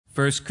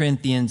1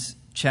 Corinthians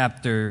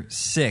chapter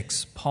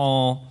 6,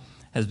 Paul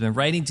has been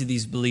writing to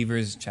these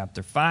believers.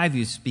 Chapter 5,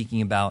 he's speaking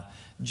about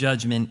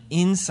judgment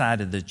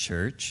inside of the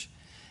church.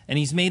 And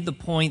he's made the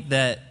point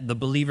that the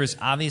believers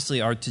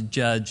obviously are to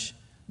judge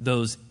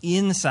those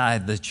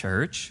inside the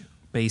church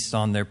based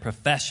on their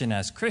profession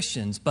as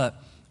Christians, but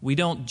we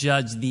don't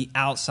judge the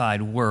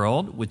outside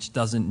world, which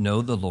doesn't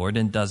know the Lord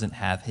and doesn't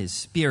have his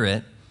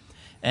Spirit.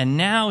 And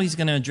now he's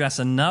going to address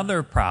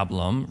another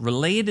problem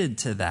related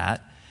to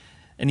that,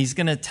 and he's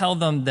going to tell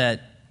them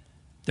that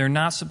they're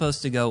not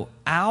supposed to go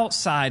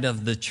outside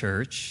of the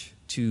church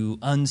to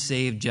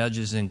unsaved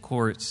judges and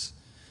courts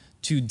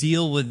to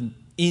deal with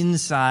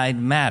inside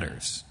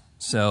matters.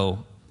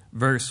 So,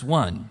 verse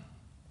 1,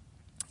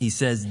 he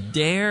says,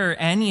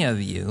 "Dare any of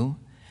you,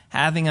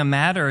 having a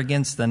matter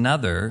against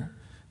another,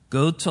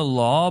 go to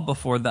law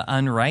before the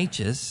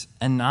unrighteous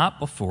and not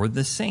before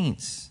the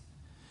saints?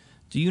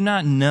 Do you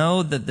not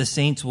know that the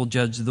saints will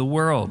judge the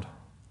world?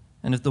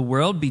 And if the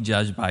world be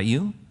judged by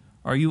you,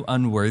 are you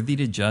unworthy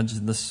to judge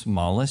the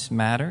smallest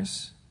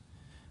matters?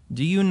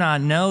 Do you not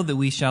know that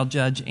we shall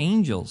judge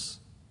angels?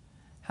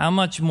 How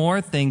much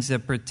more things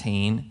that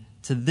pertain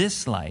to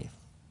this life?"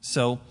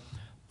 So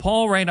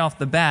Paul, right off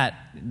the bat,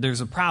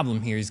 there's a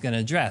problem here he's going to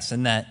address,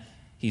 and that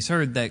he's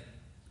heard that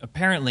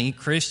apparently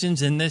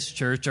Christians in this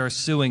church are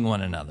suing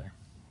one another.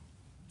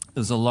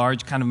 There's a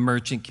large kind of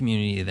merchant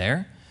community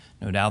there.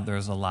 No doubt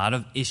there's a lot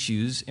of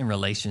issues in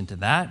relation to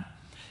that.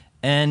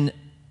 And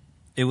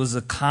it was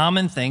a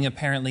common thing,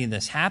 apparently,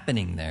 that's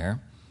happening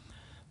there.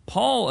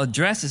 Paul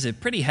addresses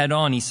it pretty head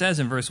on. He says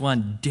in verse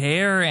 1,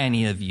 "Dare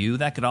any of you."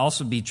 That could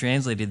also be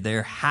translated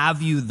there,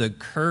 "Have you the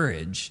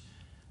courage?"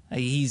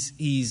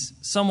 He's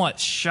somewhat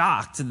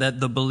shocked that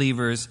the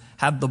believers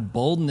have the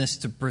boldness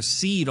to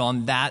proceed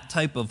on that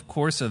type of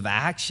course of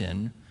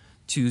action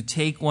to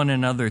take one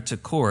another to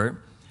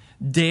court.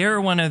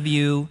 "Dare one of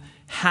you,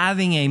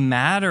 having a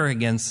matter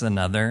against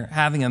another."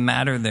 Having a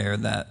matter there,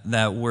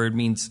 that word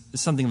means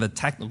something of a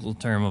technical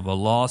term of a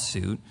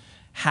lawsuit.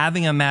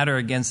 "Having a matter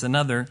against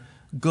another,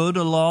 go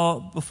to law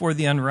before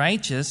the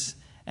unrighteous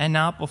and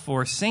not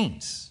before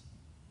saints."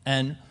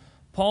 And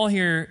Paul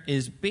here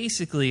is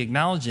basically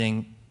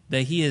acknowledging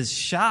that he is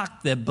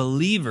shocked that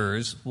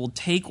believers will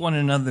take one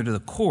another to the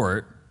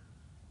court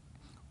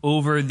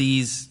over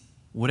these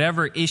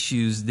whatever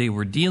issues they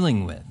were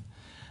dealing with.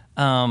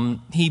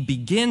 He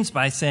begins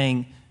by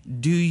saying,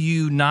 "Do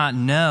you not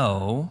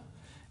know?"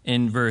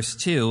 in verse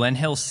 2, and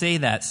he'll say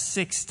that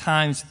 6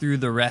 times through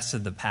the rest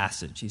of the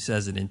passage. He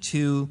says it in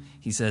 2,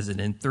 he says it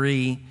in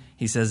 3,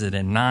 he says it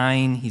in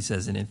 9, he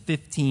says it in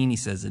 15, he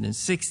says it in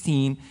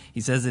 16,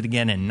 he says it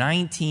again in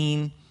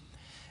 19.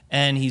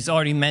 And he's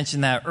already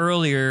mentioned that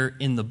earlier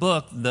in the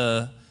book.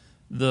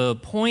 The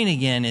point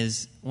again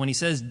is when he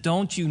says,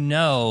 "Don't you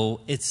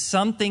know," it's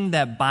something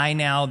that by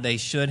now they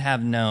should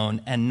have known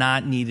and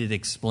not needed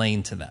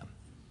explained to them.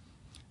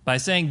 By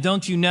saying,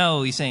 "Don't you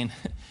know," he's saying,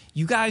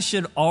 you guys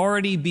should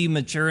already be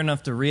mature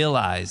enough to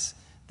realize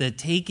that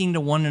taking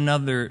one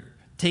another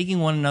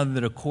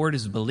to court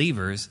as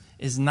believers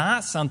is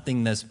not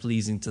something that's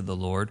pleasing to the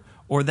Lord,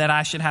 or that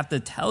I should have to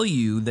tell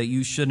you that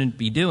you shouldn't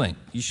be doing.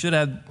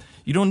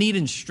 You don't need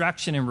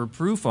instruction and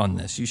reproof on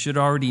this. You should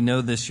already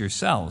know this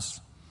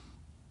yourselves.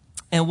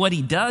 And what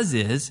he does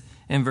is,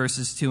 in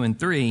verses 2 and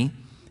 3,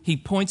 he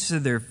points to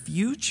their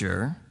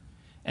future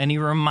and he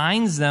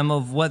reminds them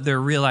of what their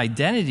real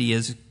identity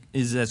is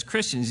as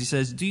Christians. He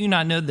says, "Do you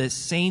not know that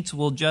saints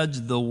will judge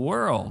the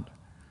world?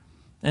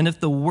 And if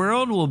the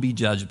world will be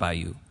judged by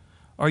you,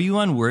 are you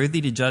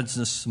unworthy to judge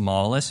the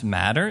smallest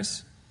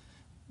matters?"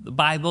 The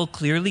Bible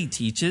clearly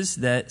teaches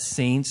that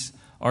saints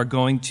are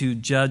going to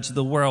judge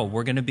the world.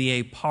 We're going to be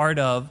a part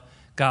of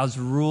God's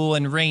rule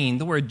and reign.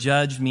 The word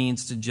judge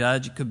means to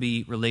judge. It could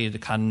be related to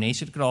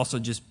condemnation. It could also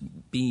just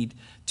be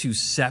to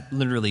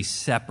literally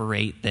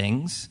separate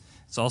things.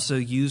 It's also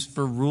used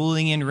for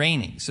ruling and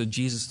reigning. So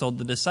Jesus told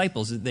the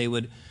disciples that they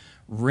would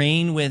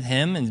reign with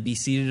him and be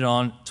seated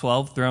on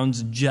 12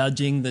 thrones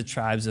judging the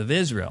tribes of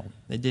Israel.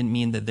 It didn't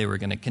mean that they were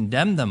going to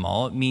condemn them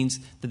all. It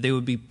means that they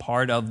would be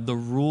part of the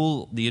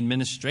rule, the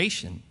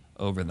administration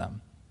over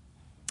them.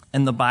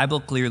 And the Bible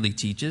clearly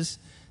teaches,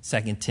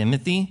 2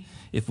 Timothy,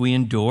 if we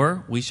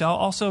endure, we shall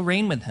also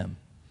reign with him.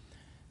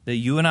 That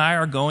you and I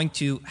are going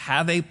to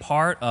have a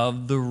part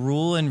of the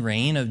rule and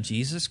reign of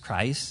Jesus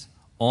Christ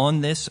on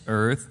this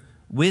earth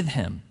with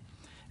him.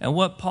 And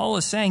what Paul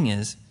is saying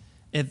is,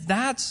 if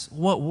that's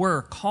what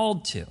we're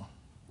called to,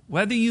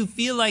 whether you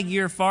feel like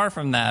you're far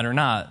from that or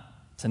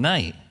not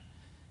tonight,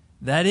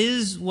 that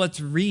is what's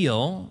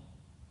real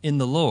in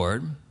the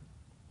Lord.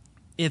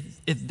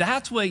 If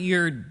that's what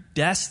your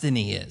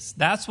destiny is,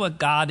 that's what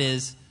God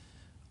is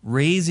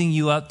raising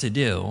you up to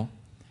do,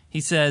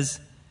 he says,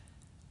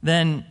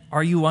 then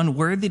are you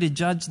unworthy to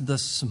judge the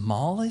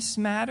smallest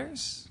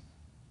matters?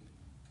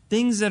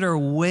 Things that are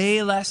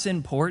way less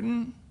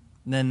important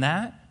than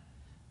that?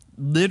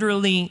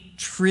 Literally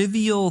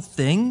trivial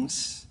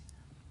things?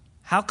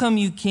 How come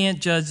you can't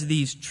judge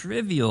these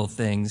trivial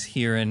things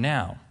here and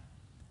now?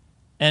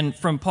 And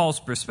from Paul's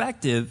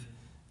perspective,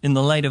 in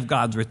the light of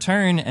God's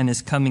return and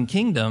his coming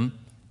kingdom,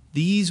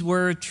 these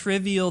were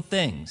trivial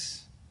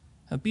things.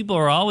 People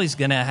are always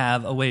going to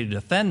have a way to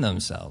defend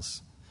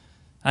themselves.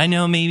 I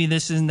know maybe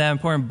this isn't that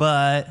important,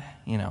 but,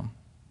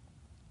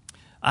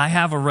 I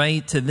have a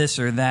right to this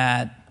or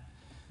that.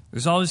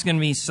 There's always going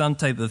to be some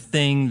type of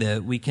thing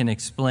that we can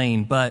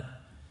explain, but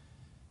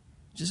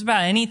just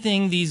about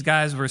anything these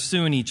guys were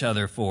suing each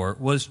other for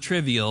was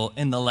trivial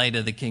in the light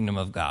of the kingdom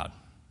of God.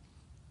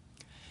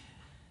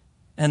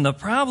 And the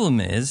problem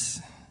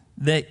is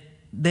that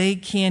they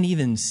can't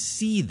even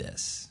see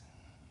this,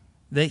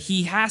 that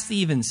he has to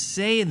even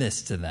say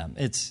this to them.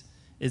 It's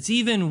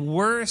even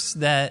worse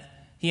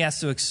that he has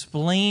to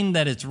explain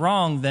that it's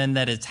wrong than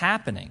that it's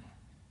happening.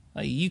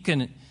 You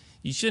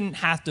shouldn't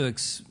have to,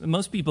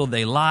 most people,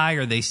 they lie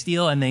or they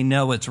steal and they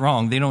know it's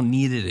wrong. They don't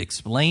need it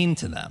explained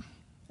to them.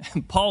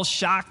 And Paul's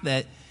shocked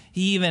that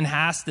he even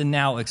has to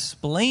now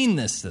explain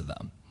this to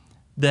them,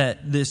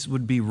 that this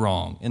would be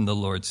wrong in the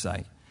Lord's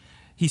sight.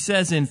 He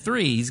says in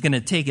 3, he's going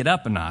to take it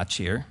up a notch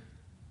here.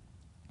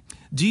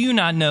 Do you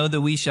not know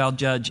that we shall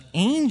judge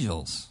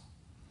angels?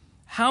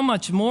 How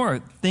much more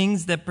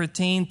things that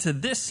pertain to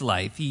this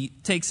life? He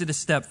takes it a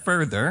step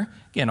further,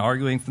 again,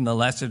 arguing from the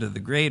lesser to the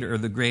greater, or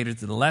the greater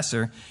to the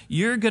lesser.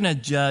 You're going to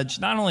judge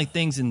not only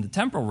things in the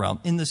temporal realm,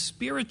 in the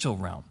spiritual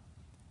realm.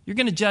 You're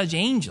going to judge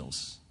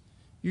angels.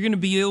 You're going to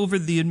be over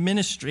the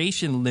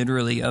administration,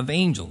 literally, of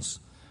angels,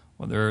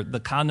 whether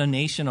the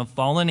condemnation of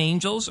fallen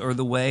angels or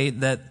the way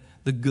that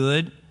the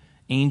good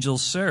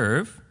angels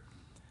serve.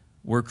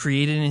 We're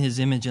created in his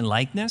image and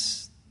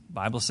likeness. The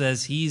Bible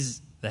says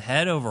he's the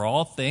head over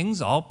all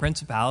things, all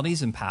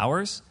principalities and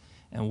powers,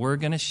 and we're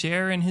going to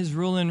share in his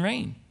rule and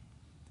reign.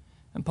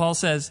 And Paul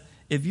says,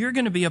 if you're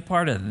going to be a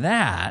part of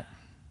that,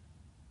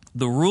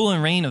 the rule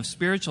and reign of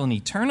spiritual and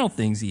eternal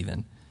things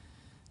even,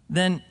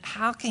 then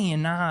how can you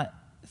not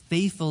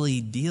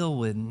faithfully deal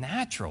with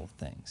natural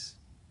things,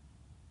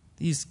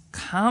 these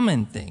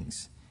common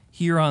things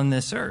here on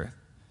this earth?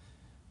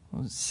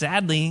 Well,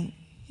 sadly,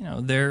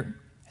 they're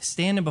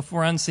standing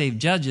before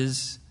unsaved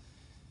judges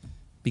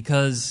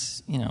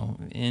because,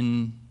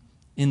 in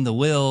the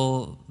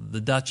will, the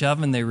Dutch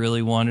oven they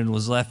really wanted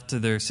was left to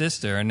their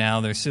sister, and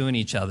now they're suing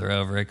each other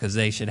over it because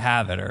they should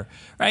have it. Or,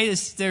 right,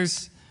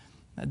 there's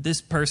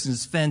this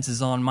person's fence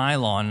is on my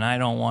lawn, and I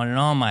don't want it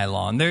on my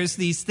lawn. There's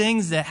these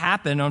things that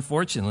happen,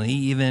 unfortunately,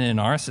 even in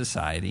our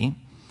society,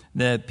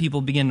 that people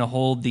begin to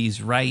hold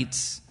these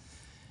rights,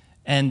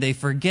 and they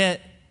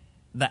forget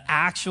the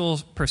actual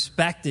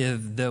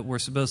perspective that we're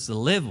supposed to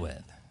live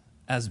with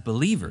as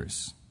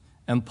believers.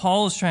 And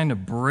Paul is trying to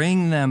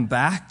bring them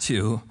back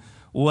to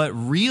what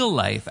real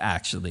life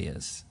actually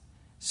is.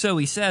 So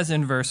he says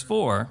in verse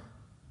 4,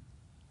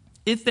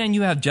 if then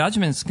you have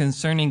judgments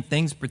concerning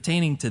things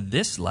pertaining to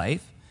this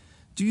life,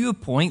 do you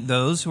appoint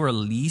those who are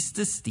least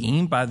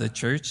esteemed by the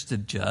church to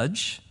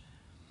judge?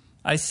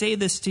 I say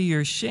this to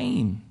your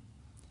shame.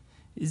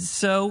 Is it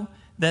so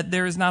that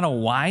there is not a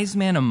wise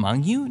man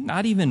among you,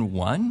 not even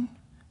one,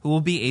 who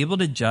will be able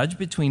to judge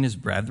between his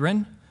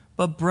brethren?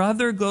 But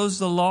brother goes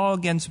the law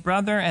against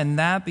brother, and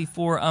that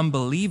before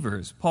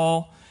unbelievers.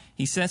 Paul,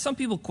 he says, some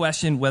people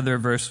question whether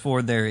verse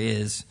 4 there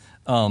is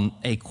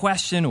a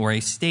question or a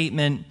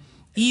statement.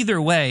 Either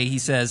way, he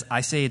says,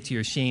 I say it to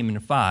your shame in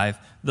 5.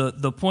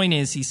 The point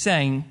is, he's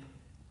saying,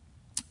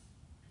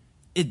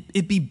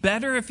 it'd be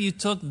better if you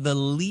took the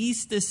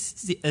least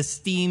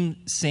esteemed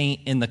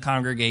saint in the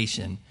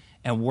congregation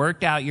and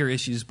worked out your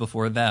issues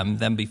before them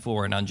than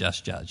before an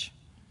unjust judge.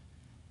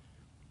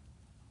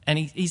 And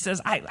he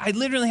says, I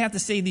literally have to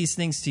say these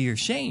things to your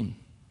shame.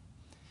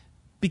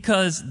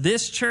 Because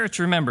this church,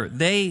 remember,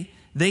 they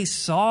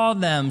saw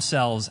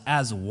themselves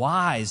as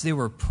wise. They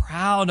were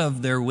proud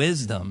of their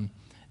wisdom.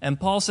 And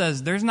Paul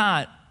says, there's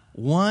not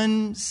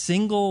one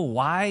single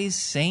wise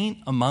saint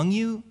among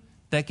you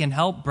that can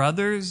help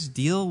brothers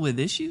deal with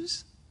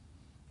issues.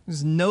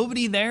 There's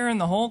nobody there in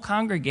the whole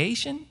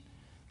congregation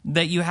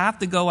that you have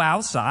to go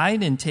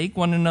outside and take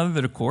one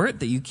another to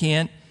court, that you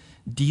can't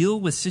deal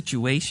with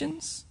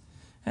situations.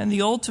 And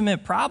the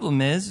ultimate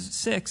problem is,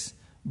 6,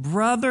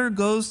 brother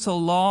goes to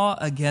law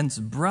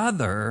against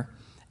brother,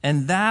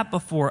 and that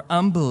before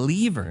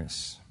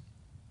unbelievers.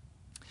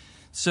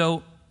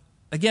 So,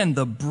 again,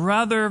 the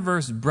brother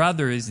versus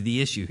brother is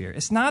the issue here.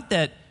 It's not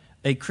that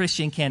a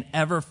Christian can't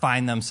ever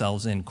find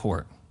themselves in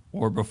court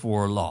or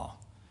before law.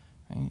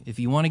 Right? If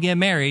you want to get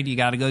married, you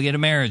got to go get a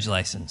marriage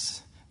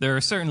license. There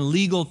are certain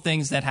legal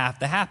things that have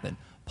to happen.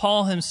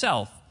 Paul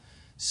himself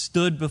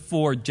stood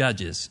before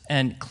judges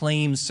and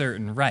claimed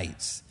certain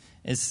rights.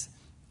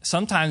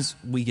 Sometimes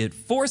we get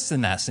forced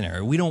in that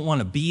scenario. We don't want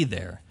to be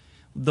there.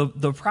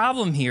 The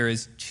problem here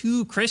is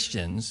two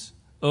Christians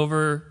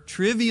over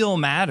trivial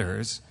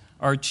matters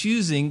are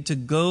choosing to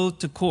go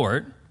to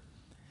court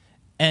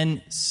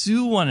and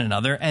sue one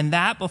another, and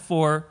that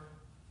before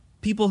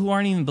people who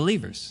aren't even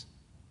believers.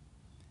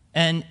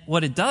 And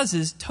what it does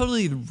is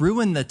totally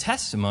ruin the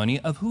testimony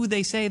of who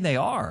they say they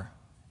are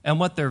and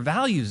what their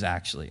values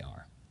actually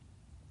are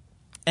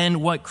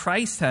and what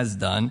Christ has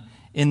done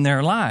in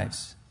their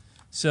lives.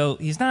 So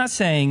he's not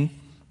saying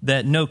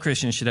that no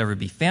Christian should ever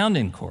be found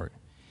in court.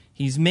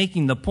 He's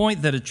making the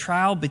point that a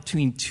trial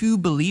between two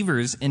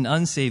believers in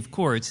unsaved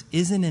courts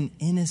isn't an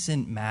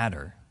innocent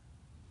matter.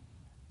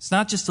 It's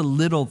not just a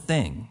little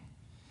thing.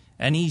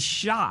 And he's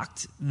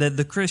shocked that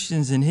the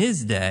Christians in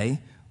his day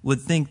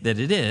would think that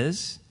it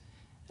is.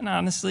 And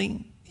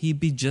honestly, he'd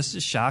be just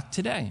as shocked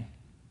today.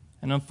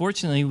 And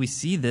unfortunately, we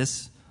see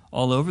this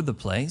all over the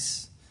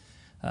place.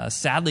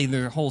 Sadly,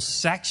 there are whole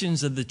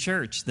sections of the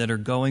church that are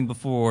going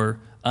before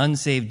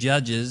unsaved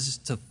judges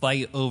to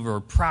fight over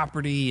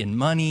property and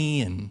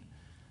money and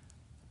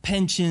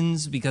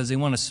pensions because they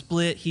want to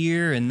split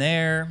here and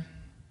there.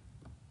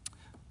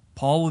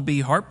 Paul would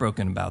be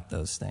heartbroken about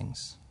those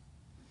things.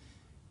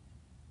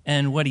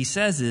 And what he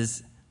says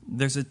is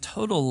there's a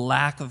total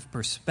lack of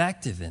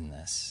perspective in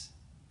this.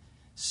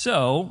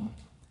 So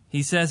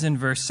he says in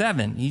verse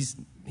 7, he's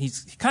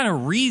kind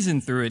of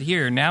reasoned through it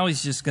here. Now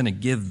he's just going to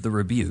give the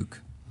rebuke.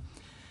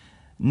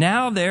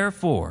 Now,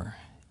 therefore,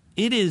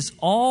 it is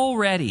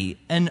already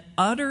an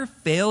utter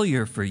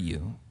failure for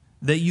you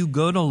that you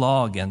go to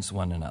law against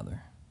one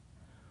another.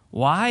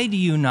 Why do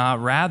you not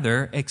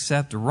rather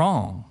accept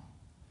wrong?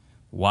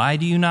 Why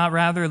do you not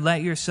rather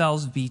let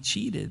yourselves be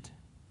cheated?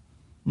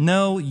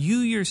 No, you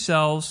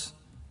yourselves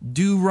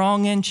do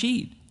wrong and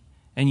cheat,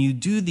 and you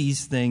do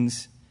these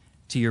things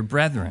to your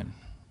brethren.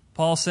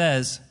 Paul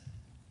says,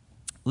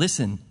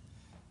 listen,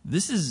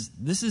 this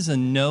is a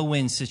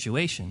no-win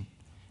situation.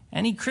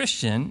 Any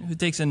Christian who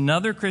takes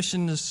another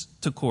Christian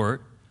to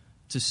court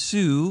to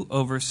sue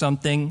over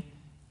something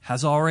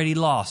has already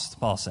lost,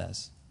 Paul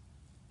says.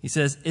 He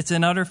says it's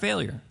an utter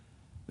failure.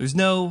 There's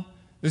no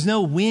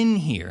win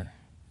here.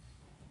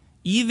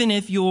 Even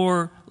if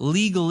your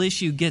legal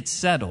issue gets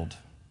settled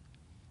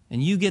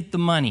and you get the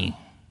money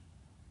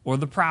or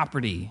the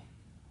property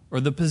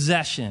or the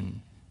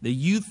possession that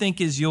you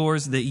think is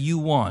yours that you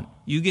want,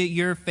 you get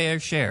your fair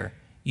share,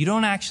 you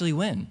don't actually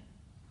win.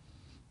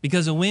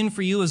 Because a win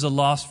for you is a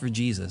loss for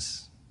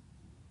Jesus.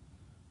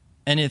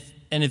 And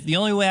if the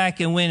only way I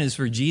can win is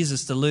for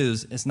Jesus to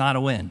lose, it's not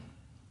a win.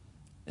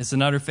 It's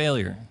an utter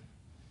failure.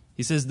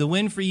 He says the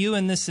win for you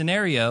in this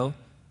scenario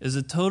is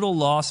a total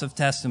loss of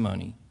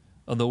testimony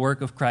of the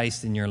work of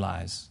Christ in your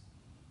lives.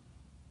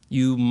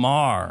 You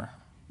mar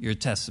your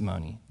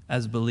testimony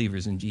as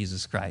believers in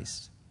Jesus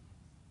Christ.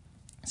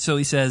 So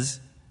he says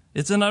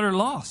it's an utter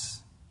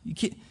loss.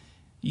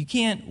 You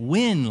can't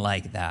win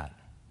like that.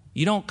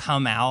 You don't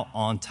come out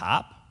on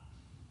top.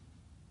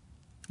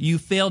 You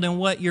failed in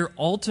what you're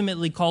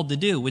ultimately called to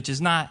do, which is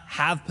not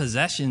have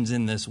possessions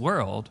in this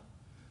world,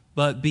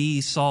 but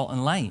be salt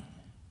and light,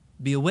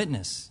 be a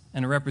witness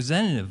and a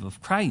representative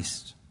of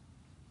Christ.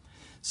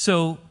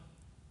 So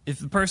if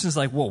the person's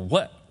like, well,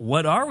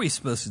 what are we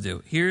supposed to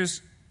do?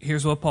 Here's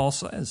what Paul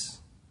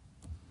says.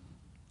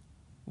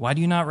 Why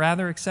do you not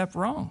rather accept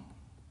wrong?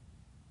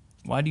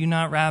 Why do you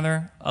not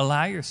rather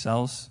allow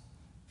yourselves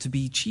to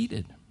be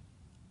cheated?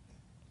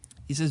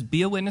 He says,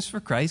 be a witness for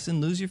Christ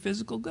and lose your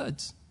physical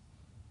goods.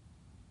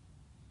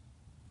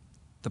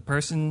 The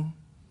person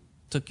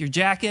took your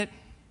jacket,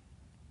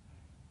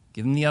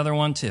 give them the other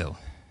one too.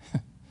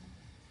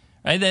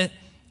 Right?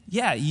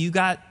 You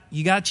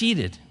got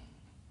cheated.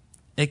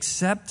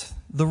 Accept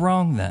the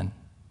wrong then.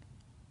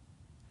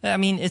 I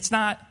mean, it's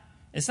not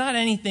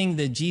anything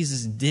that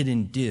Jesus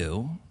didn't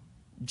do.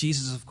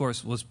 Jesus, of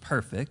course, was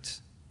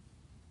perfect.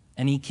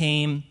 And he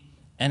came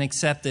and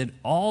accepted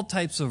all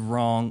types of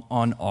wrong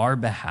on our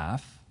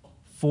behalf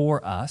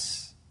for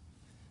us.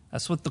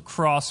 That's what the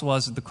cross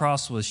was. The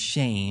cross was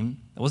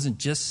shame. It wasn't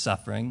just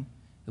suffering.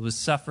 It was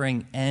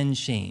suffering and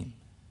shame.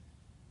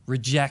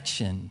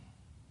 Rejection.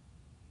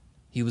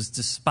 He was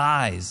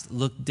despised,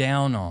 looked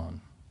down on.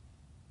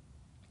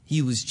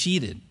 He was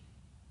cheated.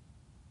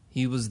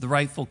 He was the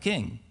rightful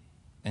king,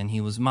 and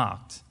he was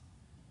mocked.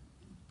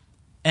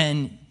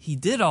 And he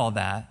did all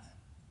that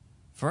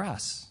for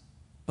us,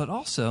 but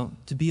also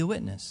to be a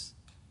witness,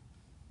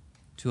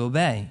 to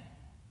obey,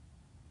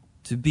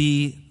 to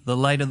be the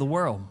light of the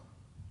world.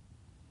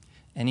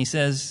 And he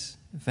says,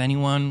 if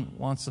anyone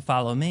wants to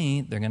follow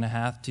me, they're going to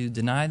have to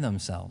deny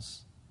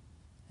themselves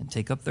and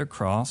take up their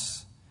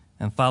cross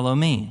and follow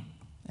me.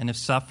 And if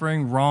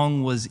suffering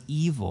wrong was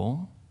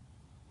evil,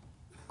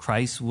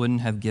 Christ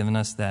wouldn't have given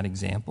us that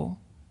example,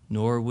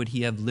 nor would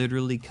he have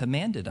literally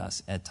commanded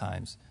us at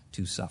times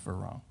to suffer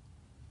wrong.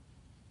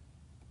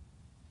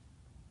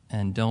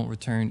 And don't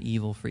return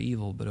evil for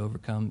evil, but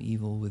overcome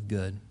evil with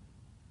good.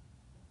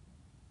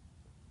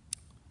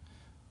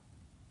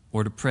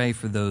 Or to pray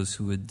for those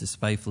who would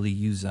despitefully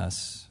use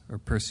us or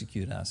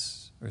persecute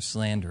us or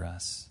slander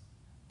us.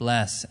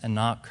 Bless and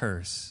not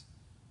curse.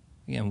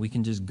 Again, we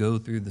can just go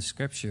through the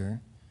scripture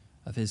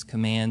of his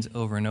commands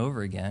over and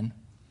over again.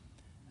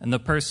 And the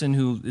person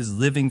who is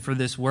living for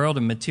this world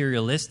and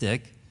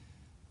materialistic,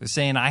 they're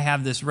saying, I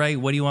have this right,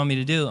 what do you want me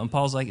to do? And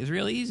Paul's like, it's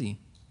really easy.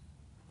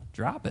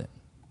 Drop it.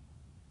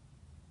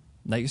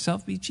 Let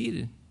yourself be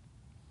cheated.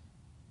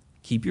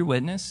 Keep your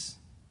witness.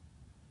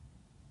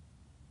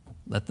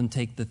 Let them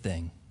take the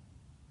thing.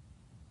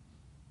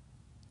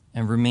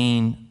 And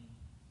remain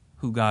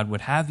who God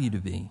would have you to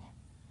be,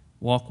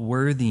 walk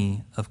worthy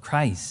of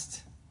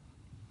Christ.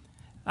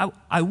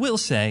 I will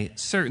say,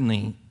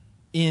 certainly,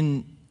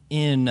 in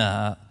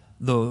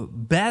the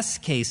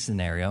best case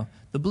scenario,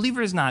 the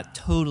believer is not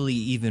totally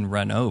even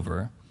run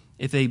over.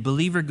 If a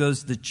believer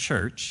goes to the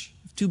church,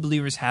 if two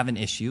believers have an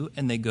issue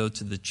and they go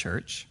to the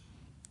church,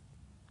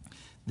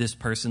 this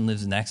person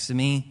lives next to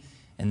me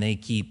and they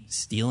keep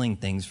stealing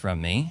things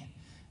from me,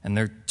 and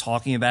they're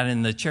talking about it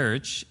in the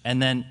church,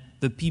 and then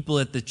the people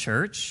at the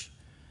church,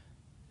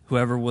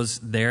 whoever was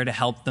there to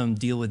help them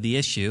deal with the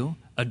issue,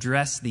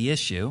 address the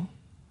issue,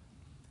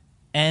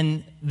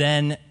 and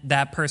then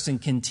that person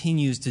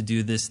continues to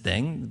do this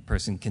thing, the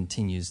person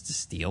continues to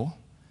steal.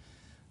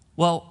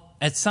 Well,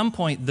 at some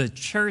point, the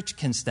church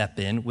can step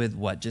in with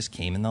what just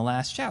came in the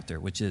last chapter,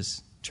 which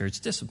is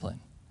church discipline.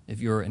 If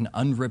you're an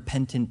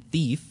unrepentant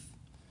thief,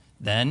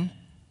 then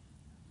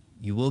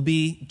you will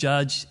be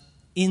judged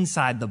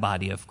inside the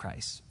body of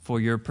Christ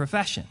for your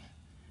profession.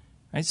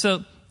 Right?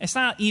 So it's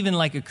not even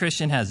like a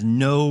Christian has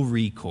no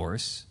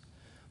recourse.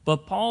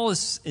 But Paul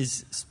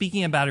is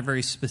speaking about a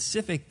very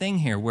specific thing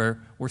here where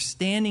we're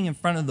standing in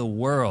front of the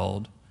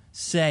world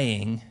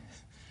saying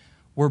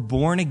we're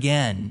born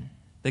again,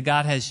 that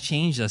God has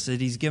changed us,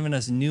 that he's given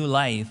us new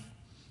life,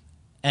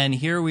 and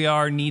here we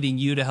are needing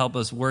you to help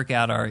us work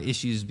out our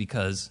issues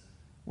because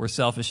we're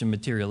selfish and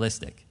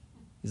materialistic.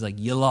 He's like,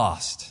 you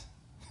lost.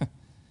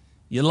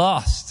 You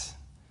lost.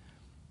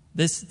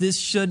 This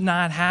should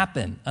not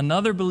happen.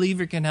 Another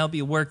believer can help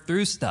you work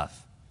through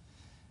stuff.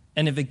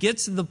 And if it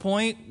gets to the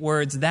point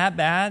where it's that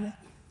bad,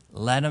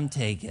 let them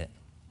take it.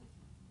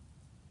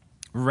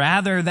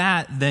 Rather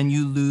that than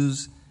you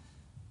lose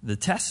the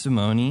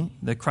testimony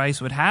that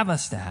Christ would have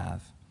us to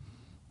have.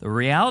 The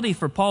reality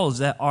for Paul is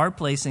that our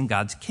place in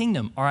God's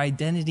kingdom, our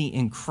identity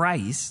in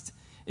Christ,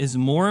 is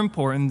more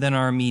important than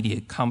our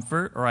immediate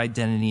comfort or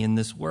identity in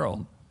this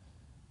world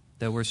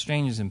that we're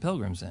strangers and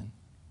pilgrims in.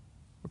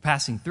 We're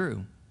passing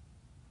through.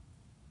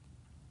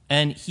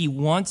 And he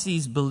wants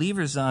these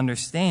believers to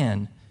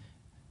understand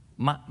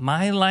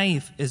my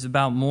life is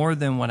about more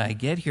than what I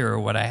get here or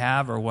what I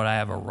have or what I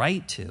have a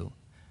right to.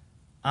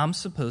 I'm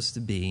supposed to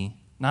be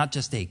not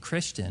just a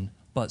Christian,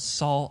 but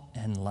salt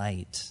and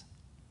light.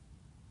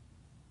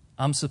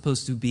 I'm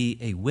supposed to be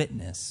a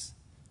witness.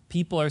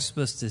 People are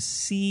supposed to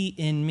see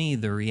in me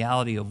the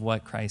reality of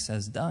what Christ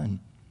has done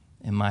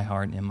in my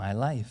heart and in my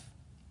life.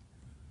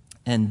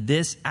 And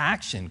this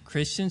action,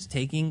 Christians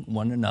taking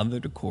one another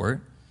to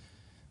court,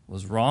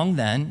 was wrong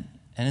then,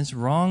 and it's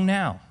wrong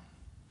now.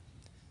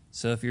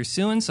 So if you're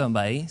suing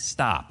somebody,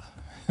 stop.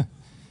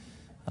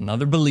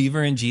 Another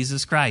believer in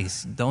Jesus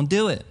Christ, don't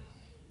do it.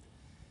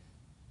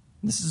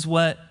 This is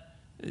what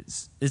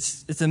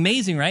it's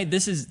amazing, right?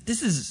 This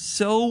is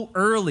so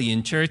early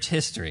in church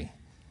history,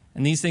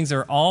 and these things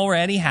are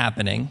already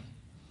happening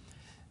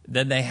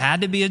that they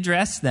had to be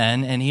addressed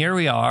then, and here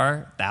we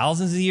are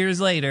thousands of years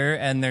later,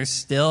 and they're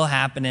still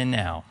happening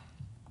now.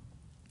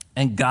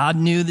 And God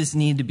knew this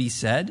needed to be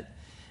said,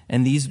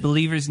 and these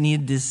believers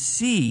needed to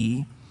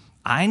see,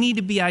 I need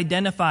to be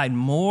identified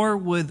more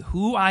with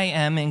who I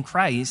am in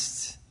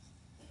Christ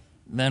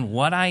than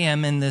what I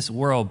am in this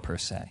world per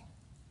se,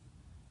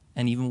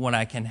 and even what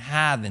I can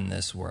have in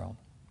this world.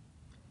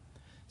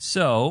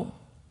 So,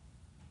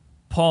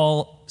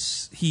 Paul,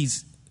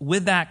 he's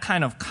with that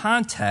kind of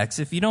context.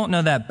 If you don't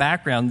know that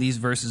background, these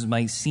verses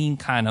might seem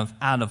kind of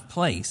out of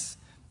place.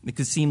 It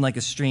could seem like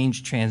a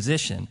strange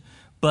transition.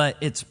 But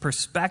it's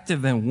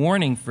perspective and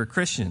warning for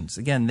Christians.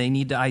 Again, they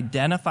need to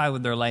identify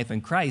with their life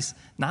in Christ,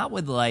 not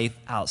with life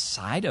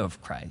outside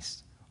of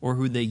Christ or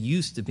who they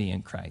used to be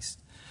in Christ.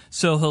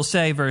 So he'll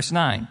say, verse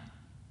 9,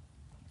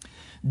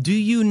 do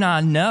you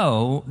not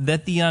know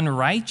that the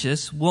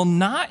unrighteous will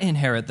not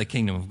inherit the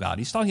kingdom of God?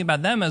 He's talking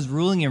about them as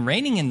ruling and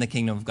reigning in the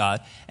kingdom of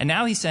God. And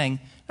now he's saying,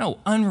 no,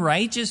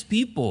 unrighteous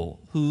people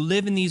who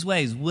live in these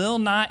ways will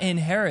not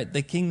inherit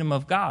the kingdom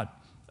of God.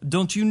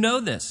 Don't you know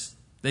this?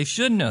 They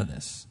should know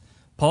this.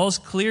 Paul's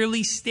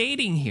clearly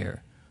stating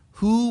here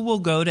who will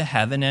go to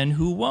heaven and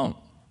who won't.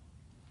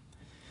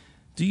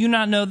 Do you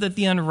not know that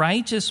the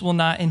unrighteous will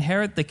not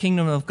inherit the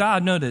kingdom of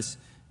God? Notice,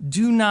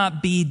 do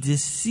not be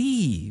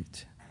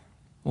deceived.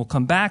 We'll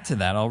come back to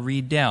that. I'll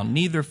read down.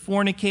 Neither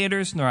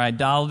fornicators, nor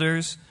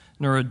idolaters,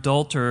 nor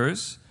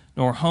adulterers,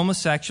 nor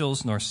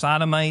homosexuals, nor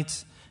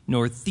sodomites,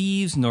 nor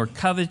thieves, nor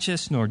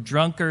covetous, nor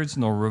drunkards,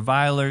 nor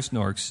revilers,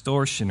 nor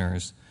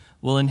extortioners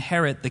will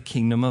inherit the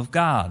kingdom of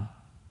God.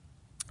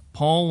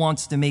 Paul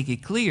wants to make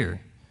it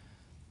clear.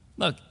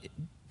 Look,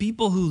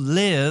 people who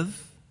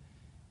live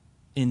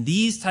in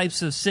these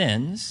types of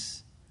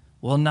sins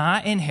will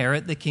not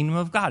inherit the kingdom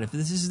of God. If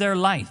this is their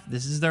life,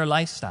 this is their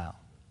lifestyle.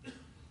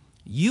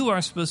 You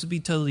are supposed to be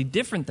totally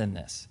different than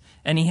this.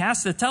 And he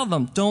has to tell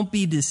them, don't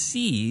be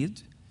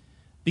deceived,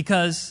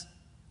 because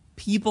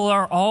people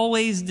are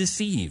always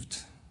deceived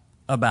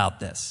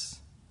about this.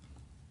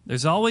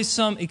 There's always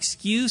some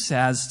excuse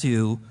as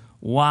to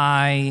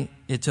why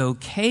it's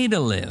okay to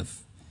live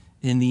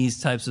in these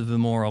types of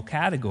immoral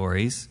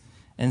categories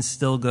and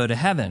still go to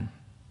heaven.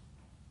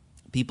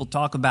 People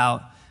talk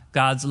about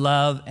God's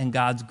love and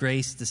God's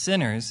grace to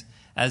sinners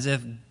as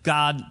if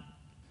God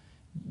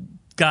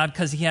God,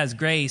 because he has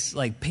grace,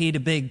 like paid a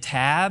big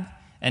tab,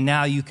 and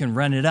now you can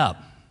run it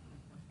up.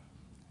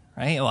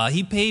 Right? Well,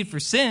 he paid for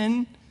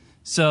sin,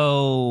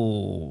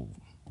 so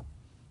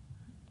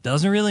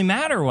doesn't really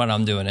matter what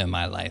I'm doing in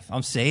my life.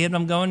 I'm saved,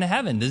 I'm going to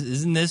heaven.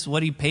 Isn't this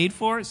what he paid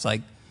for? It's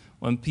like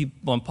when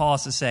Paul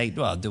has to say,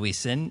 well, do we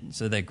sin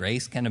so that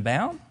grace can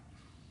abound?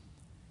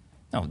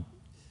 No.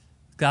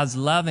 God's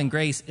love and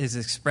grace is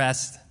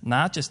expressed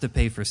not just to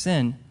pay for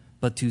sin,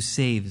 but to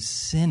save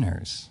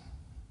sinners,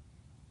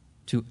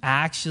 to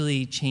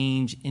actually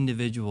change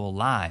individual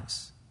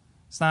lives.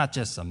 It's not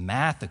just a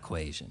math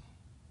equation.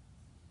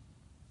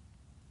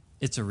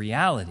 It's a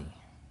reality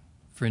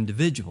for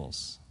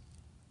individuals.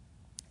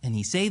 And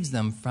he saves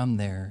them from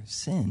their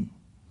sin.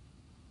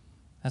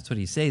 That's what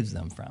he saves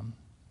them from.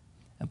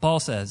 And Paul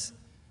says,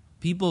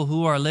 people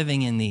who are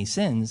living in these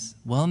sins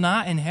will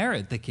not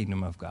inherit the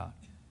kingdom of God.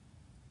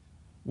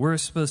 We're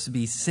supposed to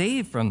be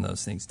saved from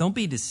those things. Don't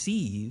be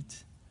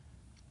deceived.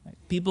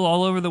 People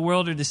all over the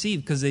world are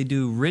deceived because they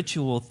do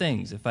ritual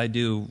things. If I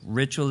do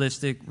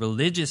ritualistic,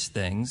 religious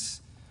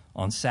things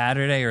on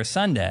Saturday or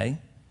Sunday,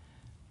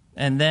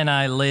 and then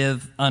I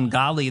live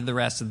ungodly the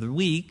rest of the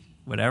week,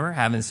 whatever,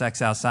 having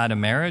sex outside of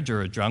marriage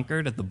or a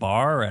drunkard at the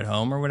bar or at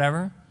home or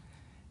whatever,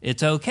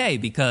 it's okay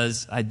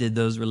because I did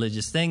those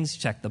religious things,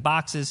 check the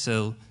boxes.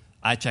 So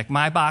I check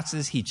my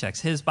boxes, he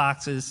checks his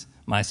boxes,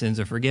 my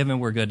sins are forgiven,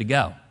 we're good to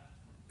go.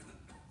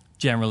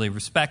 Generally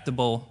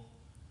respectable,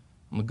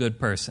 I'm a good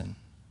person.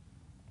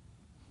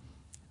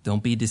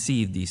 Don't be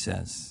deceived, he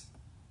says.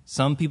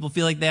 Some people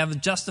feel like they have a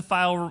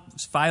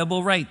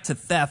justifiable right to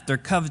theft or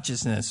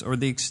covetousness or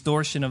the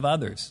extortion of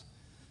others.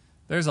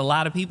 There's a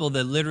lot of people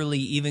that literally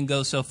even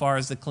go so far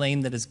as to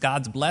claim that it's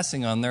God's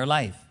blessing on their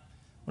life,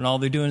 when all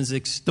they're doing is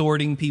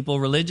extorting people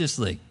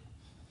religiously.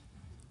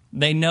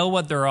 They know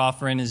what they're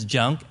offering is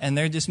junk, and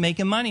they're just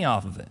making money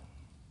off of it.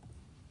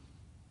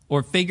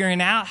 Or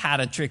figuring out how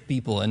to trick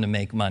people and to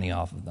make money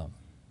off of them.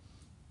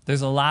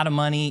 There's a lot of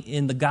money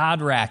in the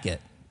God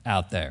racket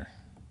out there.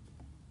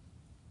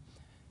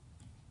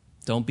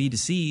 Don't be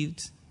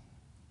deceived.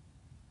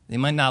 They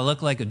might not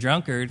look like a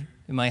drunkard.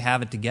 They might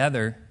have it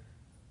together.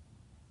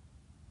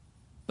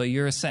 But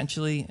you're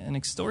essentially an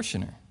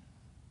extortioner.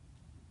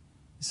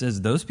 It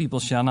says, those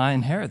people shall not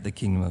inherit the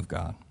kingdom of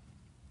God.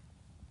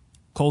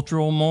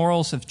 Cultural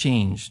morals have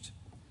changed.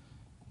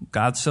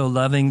 God's so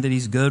loving that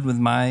he's good with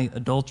my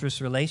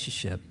adulterous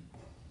relationship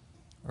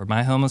or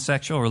my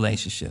homosexual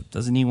relationship.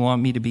 Doesn't he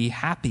want me to be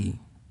happy?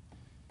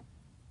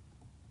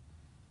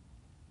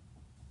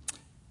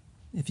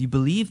 If you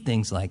believe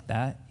things like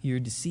that, you're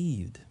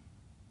deceived.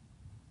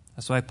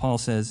 That's why Paul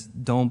says,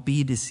 don't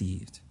be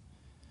deceived.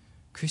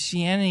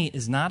 Christianity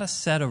is not a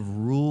set of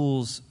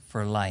rules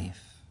for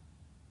life.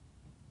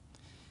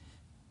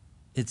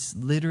 It's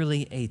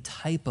literally a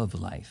type of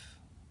life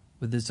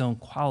with its own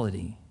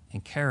quality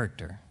and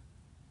character.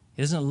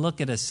 He doesn't look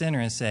at a sinner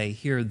and say,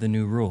 here are the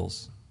new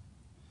rules.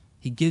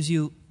 He gives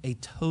you a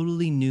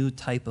totally new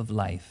type of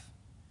life.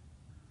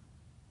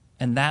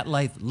 And that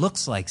life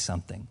looks like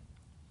something.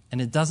 And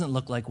it doesn't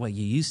look like what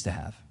you used to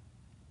have.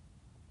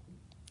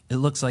 It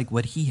looks like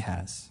what he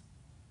has.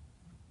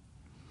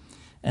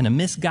 And a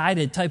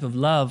misguided type of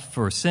love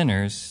for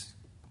sinners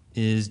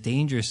is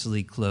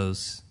dangerously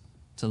close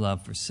to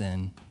love for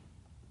sin.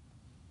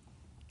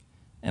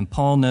 And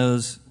Paul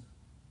knows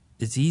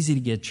it's easy to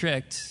get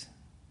tricked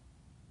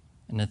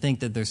and to think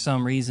that there's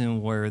some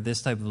reason where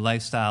this type of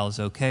lifestyle is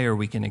okay, or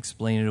we can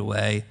explain it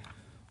away,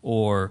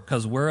 or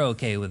because we're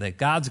okay with it,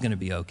 God's going to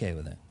be okay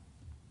with it.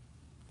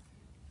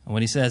 And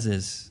what he says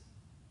is,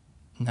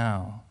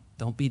 no,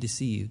 don't be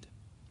deceived.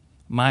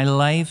 My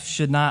life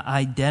should not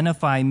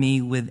identify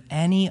me with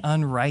any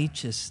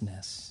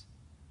unrighteousness.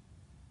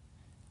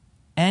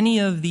 Any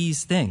of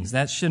these things,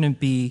 that shouldn't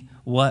be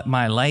what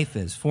my life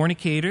is.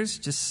 Fornicators,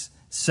 just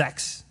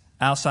sex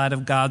outside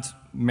of God's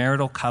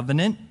marital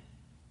covenant.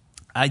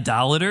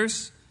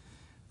 Idolaters,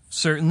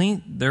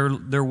 certainly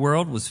their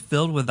world was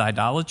filled with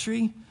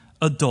idolatry.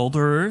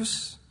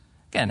 Adulterers,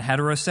 again,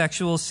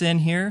 heterosexual sin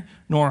here,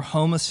 nor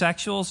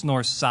homosexuals,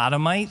 nor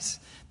sodomites.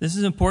 This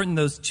is important.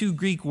 Those two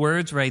Greek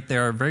words right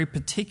there are very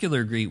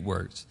particular Greek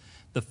words.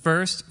 The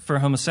first for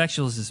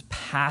homosexuals is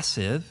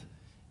passive.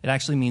 It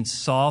actually means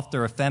soft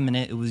or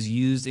effeminate. It was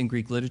used in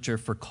Greek literature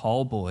for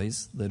call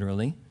boys,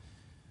 literally,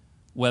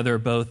 whether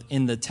both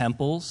in the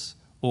temples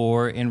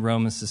or in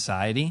Roman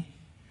society.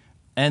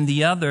 And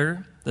the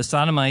other, the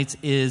sodomites,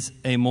 is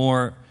a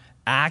more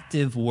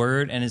active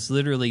word, and it's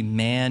literally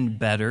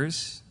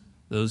man-betters,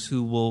 those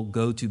who will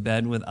go to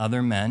bed with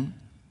other men.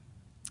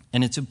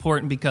 And it's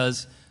important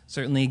because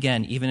certainly,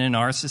 again, even in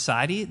our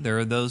society, there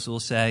are those who will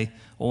say,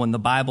 well, when the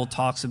Bible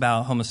talks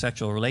about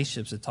homosexual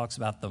relationships, it talks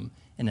about them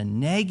in a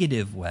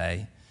negative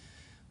way.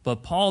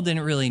 But Paul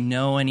didn't really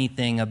know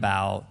anything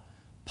about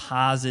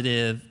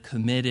positive,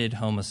 committed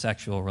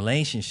homosexual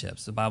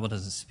relationships. The Bible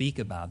doesn't speak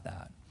about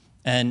that.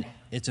 And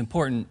it's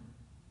important,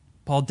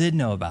 Paul did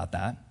know about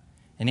that.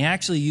 And he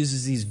actually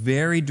uses these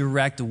very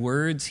direct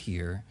words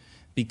here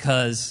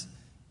because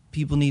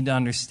people need to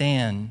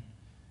understand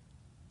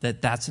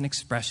that that's an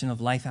expression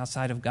of life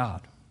outside of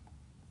God.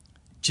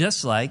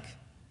 Just like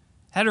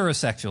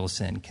heterosexual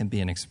sin can be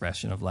an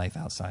expression of life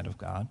outside of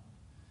God.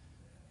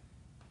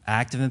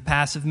 Active and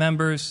passive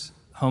members,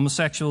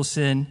 homosexual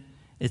sin,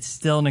 it's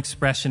still an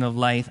expression of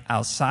life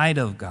outside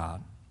of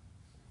God.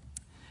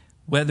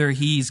 Whether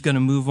he's going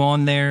to move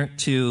on there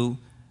to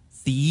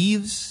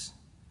thieves,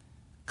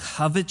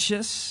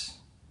 covetous,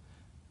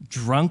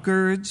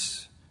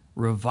 drunkards,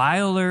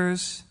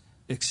 revilers,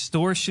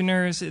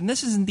 extortioners. And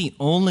this isn't the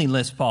only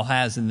list Paul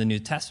has in the New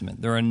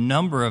Testament. There are a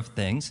number of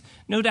things.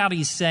 No doubt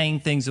he's saying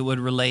things that would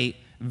relate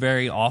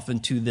very often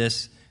to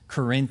this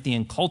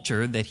Corinthian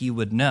culture that he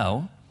would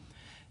know.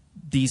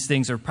 These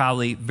things are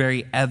probably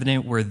very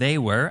evident where they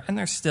were, and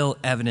they're still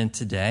evident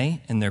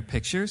today in their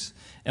pictures.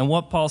 And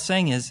what Paul's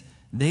saying is,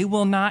 they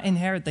will not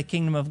inherit the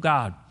kingdom of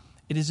God.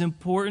 It is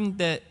important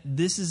that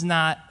this is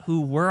not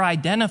who we're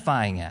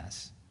identifying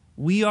as.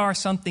 We are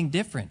something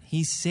different.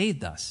 He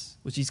saved us,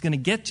 which he's going to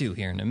get to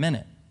here in a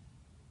minute.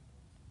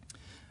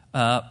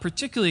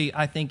 Particularly,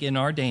 I think, in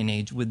our day and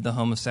age with the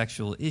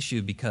homosexual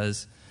issue,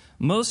 because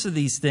most of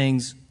these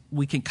things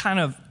we can kind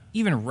of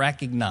even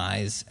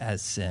recognize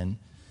as sin.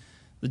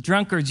 The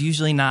drunkard's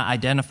usually not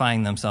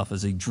identifying themselves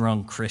as a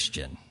drunk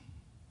Christian,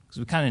 because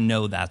we kind of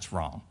know that's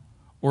wrong,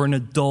 or an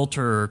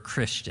adulterer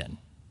Christian.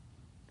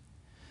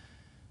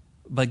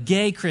 But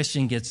gay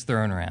Christian gets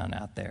thrown around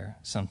out there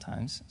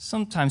sometimes.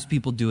 Sometimes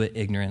people do it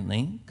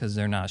ignorantly because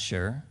they're not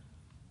sure.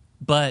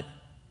 But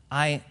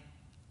I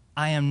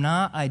am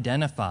not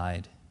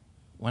identified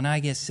when I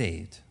get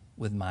saved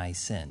with my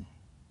sin.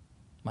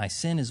 My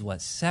sin is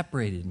what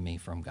separated me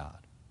from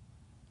God.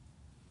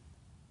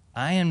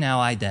 I am now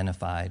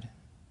identified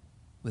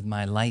with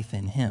my life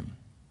in him.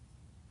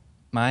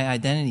 My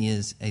identity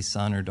is a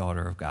son or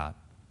daughter of God.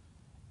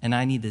 And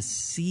I need to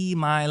see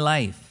my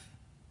life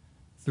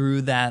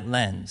through that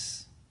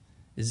lens.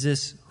 Is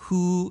this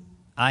who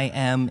I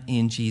am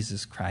in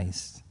Jesus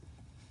Christ?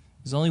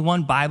 There's only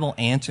one Bible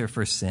answer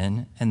for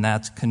sin, and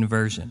that's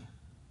conversion.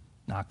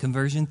 Not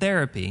conversion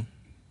therapy.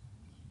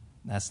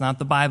 That's not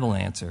the Bible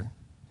answer.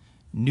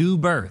 New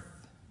birth,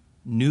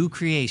 new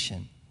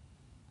creation.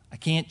 I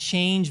can't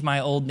change my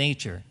old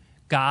nature.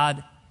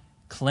 God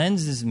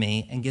cleanses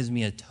me and gives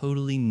me a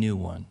totally new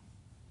one.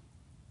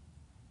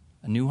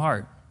 A new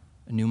heart,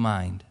 a new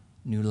mind,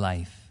 new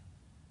life.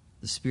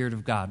 The Spirit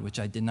of God, which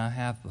I did not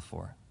have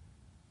before.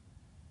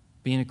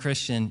 Being a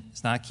Christian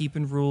is not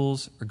keeping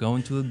rules or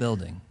going to a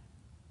building.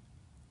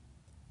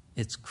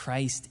 It's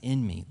Christ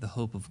in me, the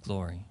hope of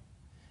glory.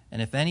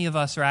 And if any of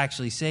us are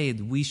actually saved,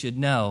 we should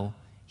know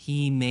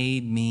he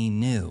made me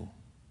new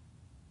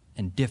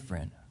and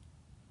different.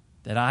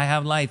 That I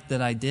have life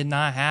that I did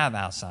not have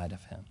outside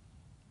of him.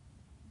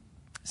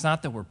 It's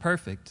not that we're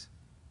perfect,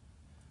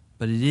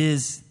 but it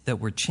is that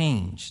we're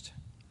changed.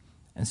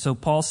 And so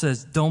Paul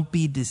says, don't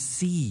be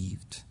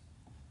deceived.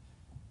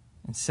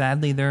 And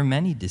sadly, there are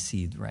many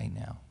deceived right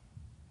now.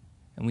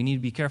 And we need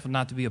to be careful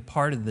not to be a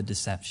part of the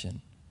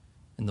deception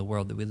in the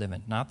world that we live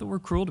in. Not that we're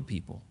cruel to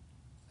people,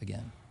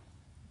 again.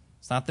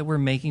 It's not that we're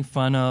making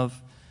fun of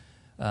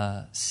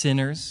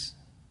sinners,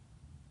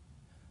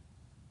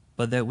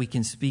 but that we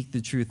can speak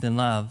the truth in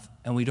love,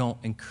 and we don't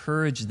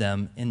encourage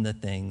them in the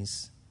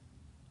things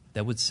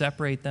that would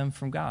separate them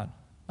from God.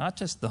 Not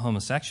just the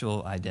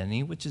homosexual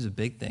identity, which is a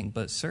big thing,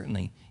 but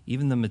certainly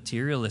even the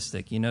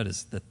materialistic, you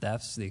notice the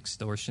thefts, the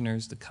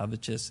extortioners, the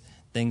covetous,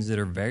 things that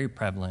are very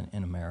prevalent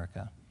in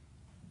America.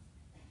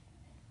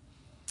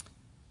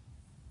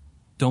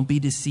 Don't be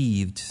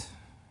deceived.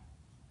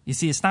 You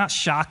see, it's not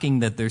shocking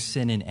that there's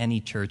sin in any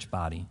church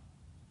body.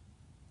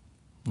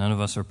 None of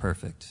us are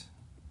perfect.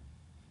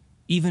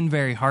 Even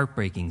very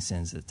heartbreaking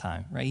sins at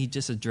times, right? He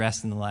just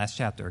addressed in the last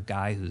chapter a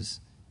guy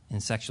who's in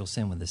sexual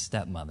sin with his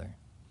stepmother.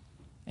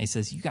 And he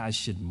says, you guys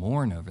should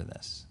mourn over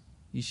this.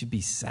 You should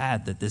be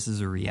sad that this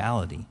is a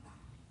reality.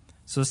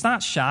 So it's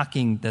not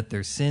shocking that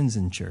there's sins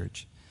in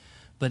church,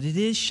 but it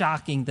is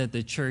shocking that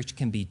the church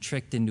can be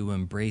tricked into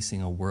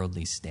embracing a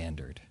worldly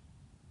standard.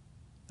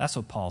 That's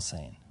what Paul's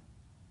saying.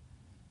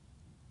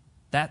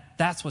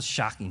 That's what's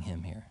shocking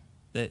him here.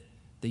 That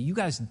you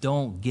guys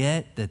don't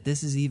get that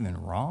this is even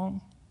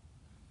wrong.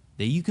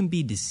 That you can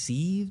be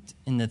deceived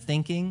into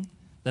thinking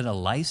that a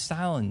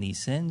lifestyle in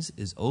these sins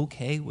is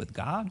okay with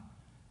God.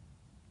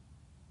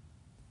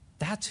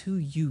 That's who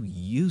you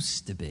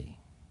used to be.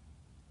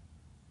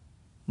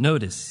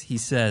 Notice he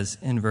says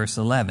in verse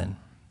 11,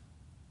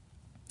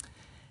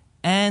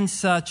 and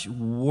such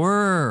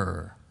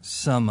were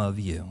some of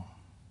you,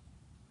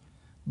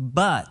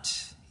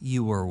 but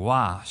you were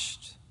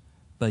washed,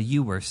 but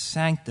you were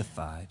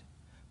sanctified,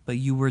 but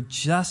you were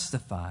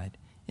justified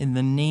in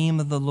the name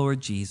of the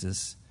Lord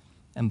Jesus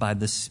and by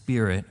the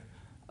Spirit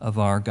of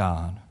our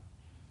God.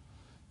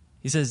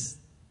 He says,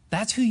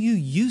 that's who you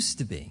used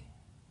to be.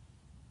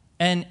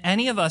 And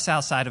any of us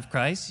outside of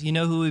Christ, you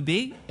know who would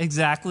be?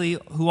 Exactly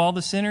who all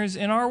the sinners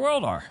in our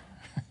world are.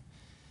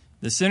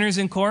 The sinners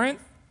in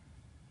Corinth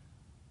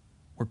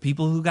were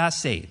people who got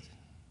saved.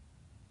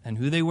 And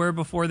who they were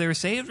before they were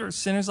saved were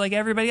sinners like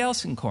everybody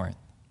else in Corinth.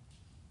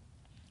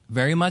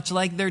 Very much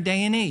like their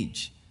day and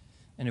age.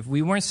 And if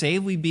we weren't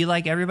saved, we'd be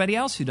like everybody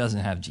else who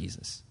doesn't have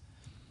Jesus.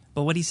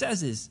 But what he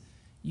says is,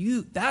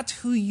 that's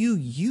who you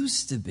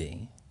used to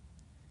be.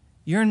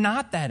 You're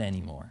not that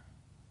anymore.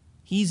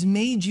 He's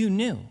made you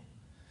new.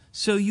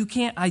 So you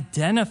can't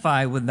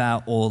identify with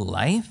that old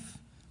life.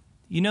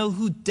 You know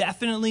who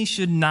definitely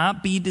should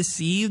not be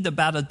deceived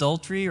about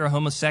adultery or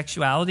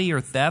homosexuality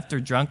or theft or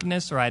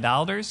drunkenness or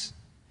idolaters?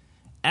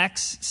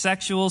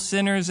 Ex-sexual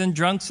sinners and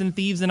drunks and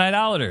thieves and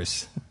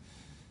idolaters.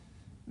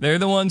 They're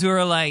the ones who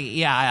are like,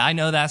 yeah, I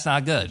know that's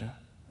not good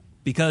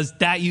because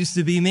that used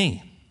to be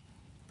me.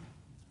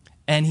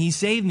 And he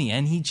saved me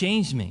and he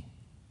changed me.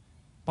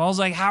 Paul's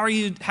like, how are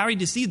you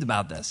deceived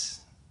about this?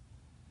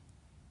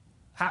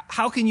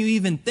 How can you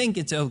even think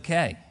it's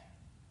okay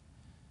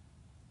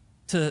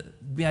to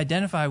be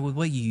identified with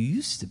what you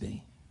used to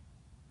be?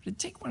 To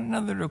take one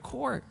another to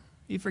court.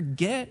 You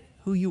forget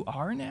who you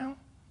are now?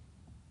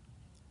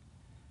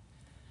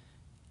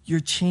 You're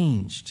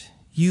changed.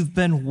 You've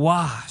been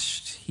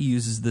washed, he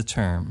uses the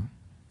term.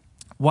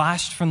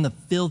 Washed from the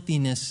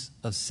filthiness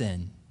of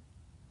sin.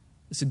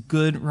 It's a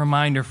good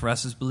reminder for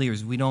us as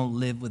believers. We don't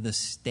live with a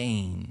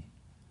stain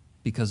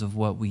because of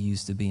what we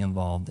used to be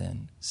involved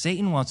in.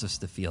 Satan wants us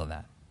to feel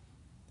that.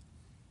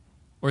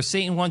 Or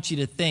Satan wants you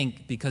to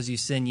think because you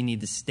sin, you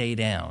need to stay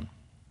down.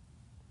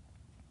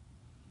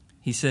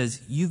 He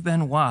says, you've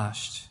been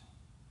washed.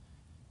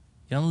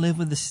 You don't live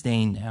with a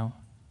stain now.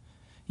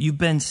 You've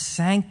been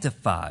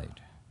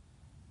sanctified.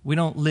 We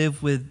don't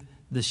live with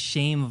the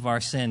shame of our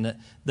sin.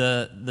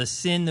 The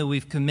sin that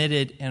we've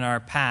committed in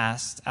our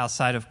past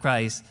outside of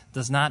Christ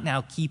does not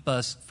now keep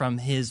us from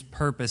his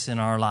purpose in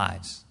our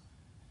lives.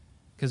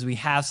 Because we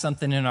have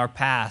something in our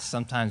past,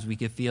 sometimes we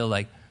could feel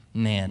like,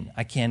 man,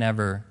 I can't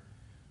ever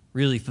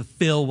really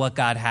fulfill what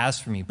God has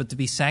for me. But to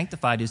be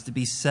sanctified is to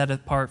be set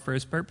apart for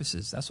his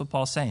purposes. That's what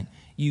Paul's saying.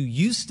 You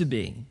used to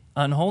be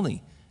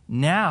unholy.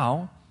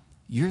 Now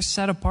you're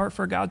set apart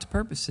for God's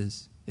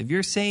purposes. If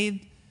you're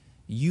saved,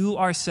 you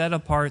are set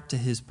apart to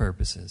his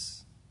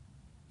purposes.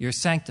 You're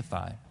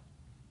sanctified.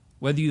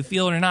 Whether you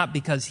feel it or not,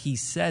 because he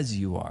says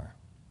you are.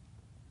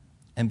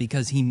 And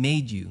because he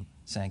made you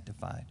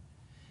sanctified.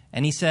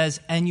 And he says,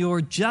 and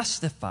you're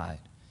justified.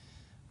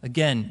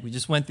 Again, we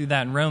just went through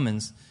that in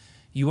Romans.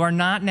 You are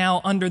not now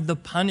under the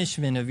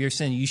punishment of your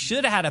sin. You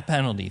should have had a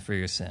penalty for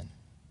your sin.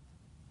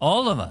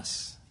 All of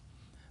us.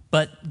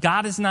 But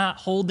God is not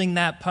holding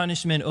that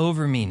punishment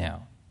over me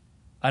now.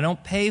 I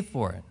don't pay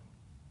for it.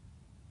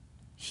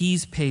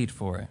 He's paid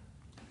for it.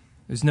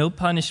 There's no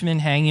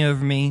punishment hanging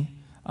over me.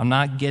 I'm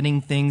not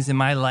getting things in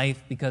my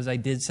life because I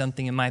did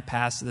something in my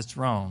past that's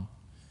wrong.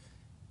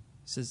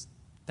 He says,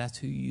 that's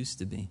who you used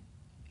to be.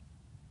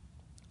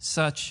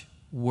 Such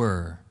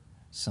were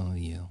some of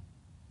you.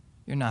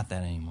 You're not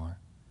that anymore.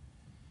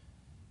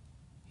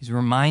 He's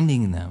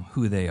reminding them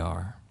who they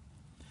are.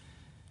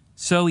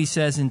 So he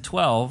says in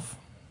 12,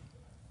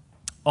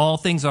 all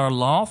things are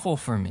lawful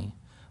for me,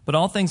 but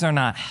all things are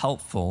not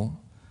helpful.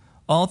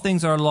 All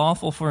things are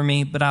lawful for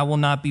me, but I will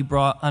not be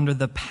brought under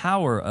the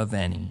power of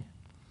any.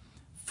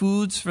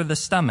 Foods for the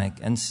stomach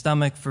and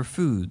stomach for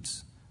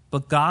foods,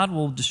 but God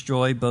will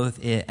destroy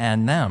both it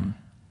and them.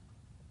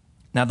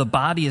 Now the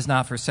body is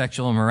not for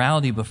sexual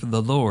immorality, but for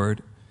the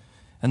Lord,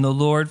 and the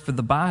Lord for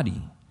the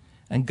body.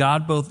 And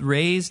God both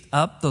raised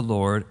up the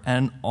Lord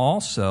and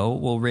also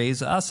will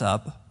raise us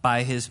up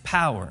by his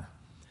power.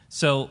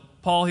 So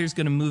Paul here's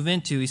going to move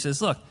into, he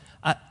says, look,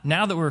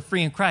 now that we're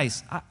free in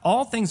Christ,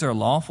 all things are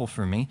lawful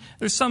for me.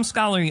 There's some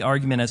scholarly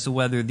argument as to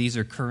whether these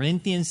are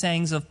Corinthian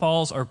sayings of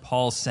Paul's or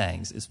Paul's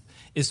sayings.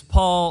 Is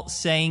Paul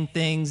saying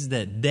things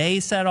that they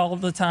said all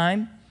the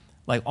time?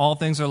 Like all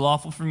things are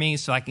lawful for me,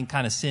 so I can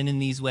kind of sin in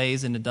these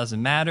ways and it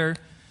doesn't matter,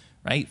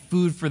 right?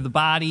 Food for the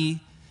body.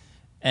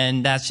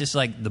 And that's just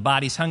like the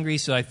body's hungry,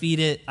 so I feed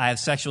it. I have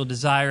sexual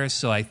desires,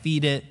 so I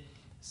feed it.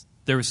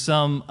 There was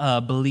some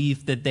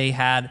belief that they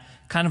had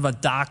kind of a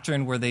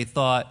doctrine where they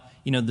thought,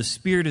 the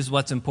spirit is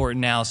what's important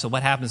now, so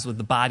what happens with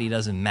the body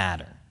doesn't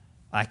matter.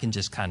 I can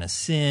just kind of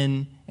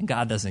sin, and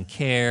God doesn't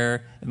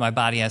care. If my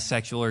body has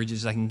sexual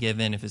urges, I can give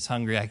in. If it's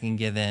hungry, I can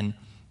give in.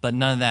 But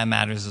none of that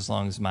matters as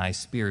long as my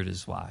spirit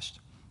is washed.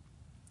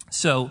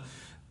 So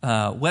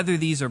whether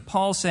these are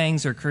Paul's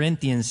sayings or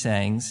Corinthian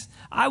sayings,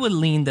 I would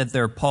lean that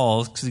they're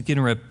Paul's because he's going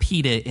to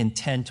repeat it in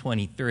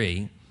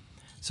 10:23.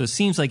 So it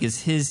seems like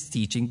it's his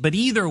teaching. But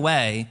either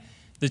way,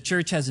 the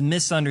church has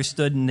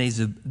misunderstood and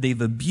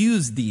they've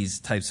abused these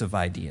types of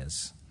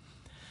ideas.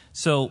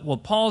 So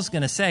what Paul's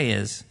going to say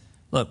is,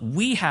 look,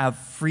 we have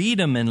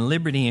freedom and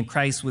liberty in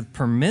Christ with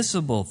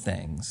permissible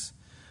things,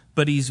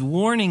 but he's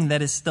warning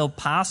that it's still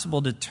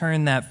possible to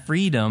turn that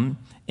freedom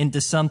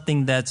into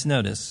something that's,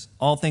 notice,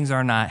 all things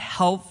are not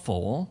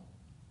helpful.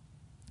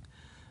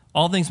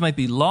 All things might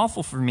be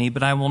lawful for me,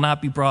 but I will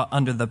not be brought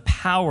under the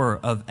power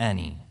of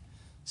any.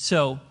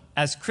 So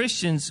as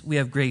Christians, we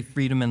have great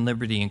freedom and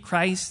liberty in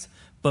Christ,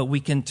 but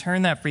we can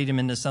turn that freedom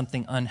into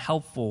something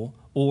unhelpful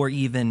or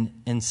even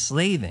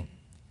enslaving.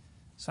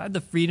 So I have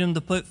the freedom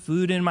to put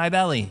food in my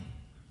belly.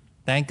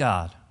 Thank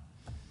God.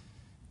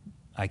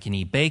 I can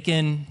eat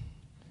bacon.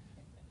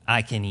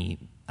 I can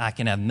I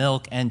can have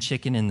milk and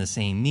chicken in the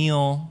same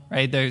meal,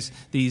 right? There's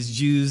these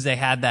Jews, they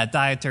had that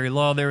dietary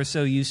law they were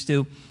so used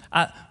to.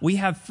 We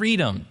have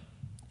freedom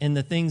in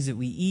the things that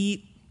we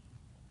eat.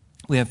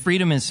 We have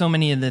freedom in so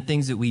many of the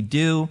things that we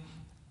do.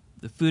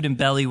 The food and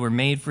belly were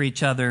made for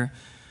each other.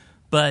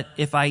 But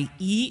if I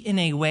eat in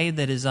a way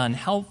that is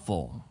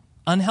unhelpful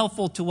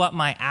to what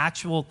my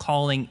actual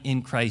calling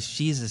in Christ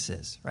Jesus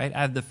is, right?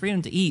 I have the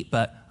freedom to eat,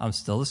 but I'm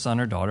still a son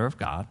or daughter of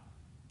God.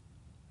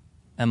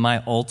 And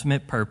my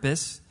ultimate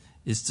purpose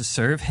is to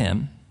serve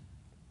him.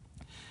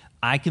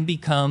 I can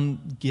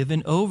become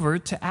given over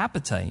to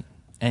appetite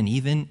and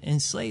even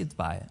enslaved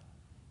by it.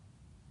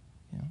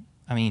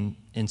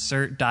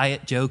 Insert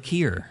diet joke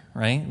here,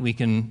 right? We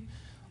can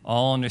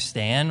all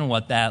understand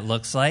what that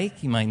looks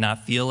like. You might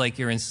not feel like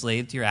you're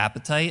enslaved to your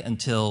appetite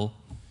until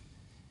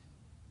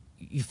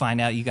you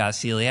find out you got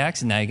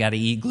celiac and now you got to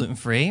eat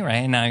gluten-free, right?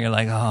 And now you're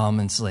like, oh, I'm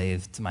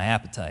enslaved to my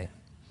appetite.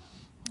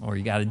 Or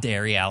you got a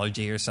dairy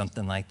allergy or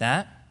something like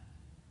that.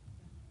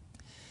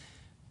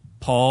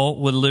 Paul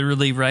would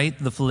literally write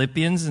the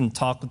Philippians and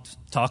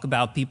talk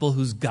about people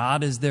whose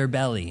God is their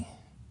belly.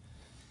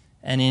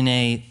 And in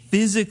a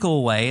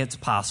physical way, it's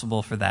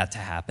possible for that to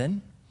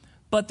happen.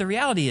 But the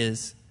reality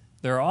is,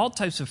 there are all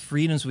types of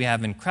freedoms we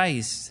have in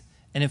Christ,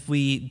 and if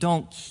we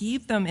don't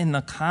keep them in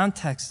the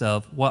context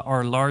of what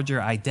our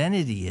larger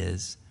identity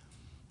is,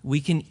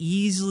 we can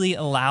easily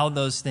allow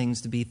those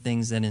things to be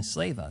things that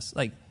enslave us.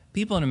 Like,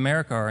 people in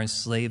America are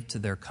enslaved to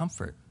their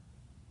comfort.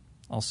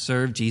 I'll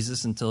serve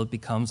Jesus until it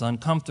becomes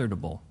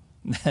uncomfortable.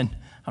 Then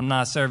I'm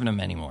not serving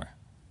him anymore.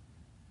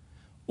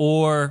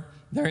 Or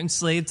they're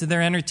enslaved to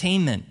their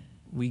entertainment.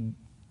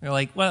 They're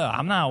like, well,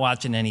 I'm not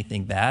watching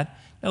anything bad.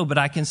 No, but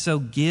I can so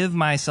give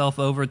myself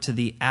over to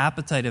the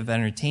appetite of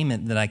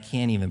entertainment that I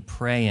can't even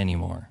pray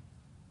anymore.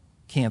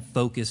 Can't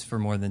focus for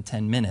more than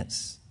 10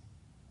 minutes.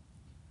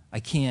 I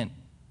can't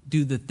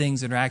do the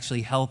things that are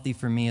actually healthy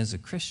for me as a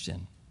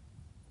Christian.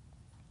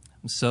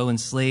 I'm so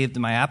enslaved to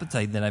my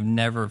appetite that I've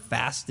never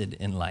fasted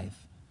in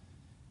life,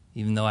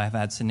 even though I've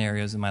had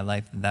scenarios in my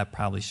life that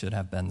probably should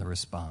have been the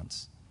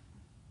response.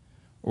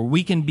 Or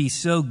we can be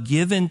so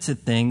given to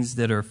things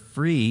that are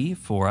free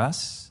for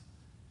us.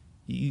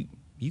 You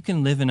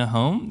can live in a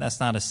home, that's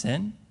not a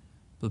sin,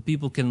 but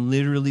people can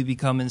literally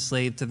become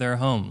enslaved to their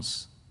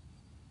homes.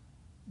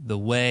 The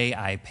way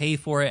I pay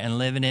for it and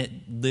live in it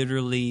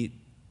literally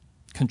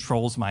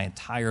controls my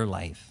entire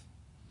life.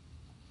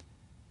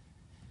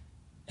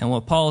 And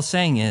what Paul is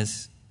saying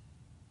is,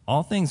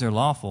 all things are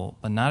lawful,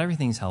 but not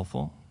everything's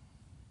helpful.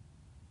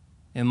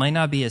 It might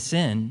not be a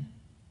sin,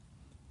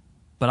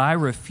 but I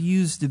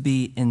refuse to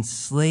be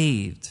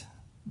enslaved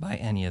by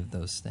any of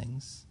those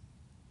things.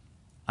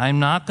 I'm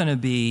not going to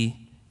be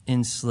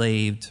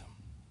enslaved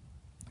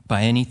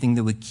by anything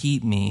that would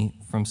keep me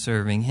from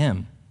serving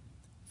him.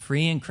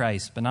 Free in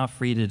Christ, but not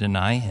free to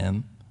deny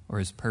him or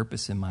his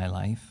purpose in my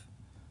life,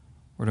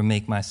 or to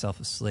make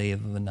myself a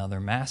slave of another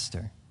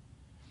master.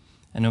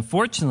 And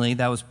unfortunately,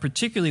 that was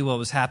particularly what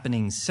was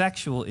happening in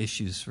sexual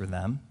issues for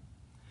them.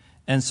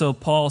 And so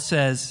Paul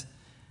says,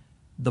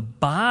 the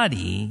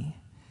body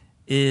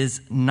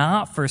is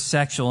not for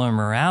sexual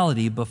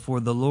immorality, but for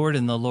the Lord,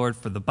 and the Lord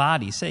for the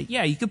body. Say,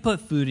 yeah, you could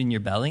put food in your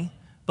belly,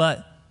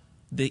 but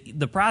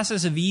the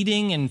process of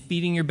eating and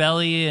feeding your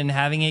belly and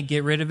having it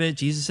get rid of it,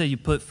 Jesus said you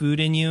put food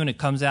in you and it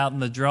comes out in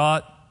the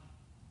draught.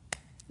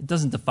 It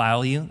doesn't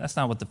defile you. That's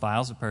not what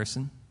defiles a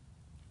person.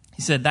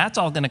 He said that's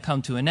all going to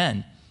come to an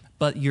end.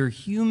 But your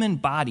human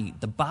body,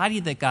 the body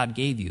that God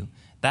gave you,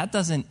 that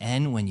doesn't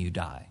end when you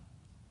die.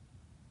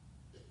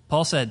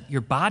 Paul said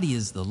your body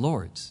is the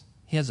Lord's.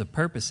 He has a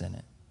purpose in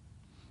it.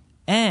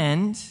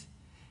 And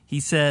he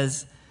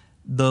says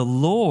the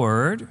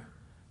Lord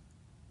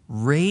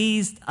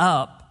was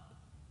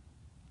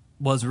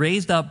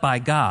raised up by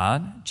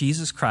God,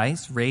 Jesus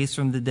Christ, raised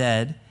from the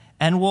dead,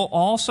 and will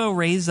also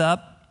raise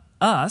up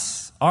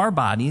us, our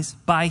bodies,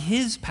 by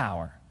his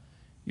power.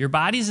 Your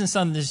body isn't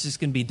something that's just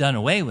going to be done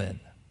away with,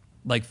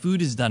 like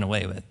food is done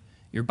away with.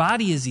 Your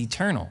body is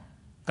eternal.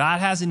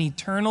 God has an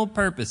eternal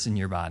purpose in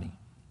your body.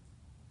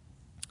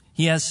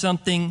 He has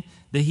something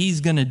that he's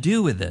going to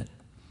do with it.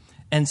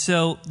 And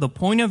so the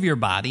point of your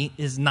body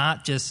is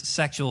not just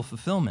sexual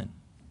fulfillment,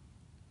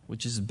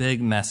 which is a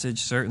big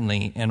message,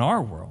 certainly, in our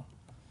world.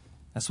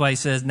 That's why he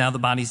says, now the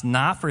body's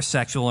not for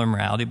sexual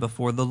immorality, but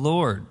for the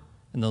Lord,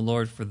 and the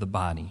Lord for the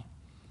body.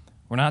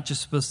 We're not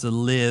just supposed to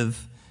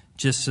live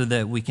just so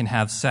that we can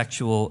have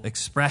sexual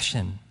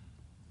expression.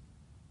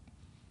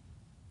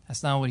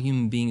 That's not what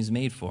human beings are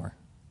made for.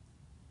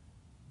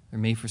 They're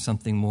made for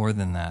something more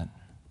than that.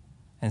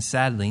 And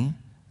sadly,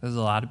 there's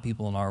a lot of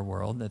people in our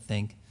world that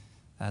think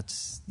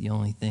that's the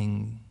only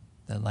thing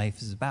that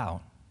life is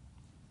about.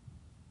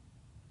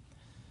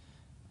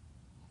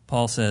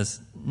 Paul says,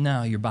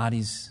 no, your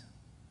body's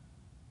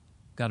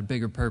got a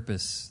bigger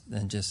purpose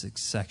than just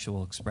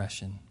sexual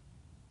expression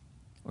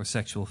or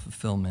sexual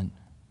fulfillment.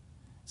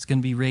 It's going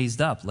to be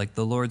raised up like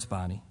the Lord's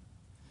body.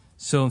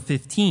 So in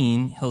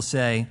 15, he'll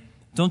say,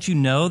 don't you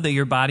know that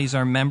your bodies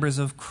are members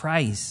of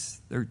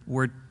Christ?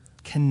 We're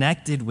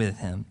connected with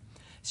him.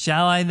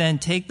 Shall I then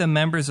take the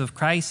members of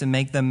Christ and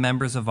make them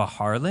members of a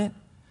harlot?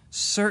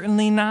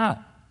 Certainly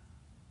not.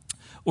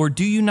 Or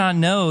do you not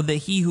know that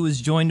he who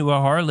is joined to a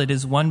harlot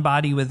is one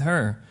body with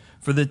her?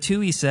 For the two,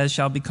 he says,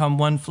 shall become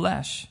one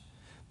flesh.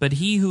 But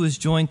he who is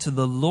joined to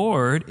the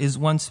Lord is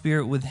one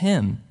spirit with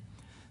him.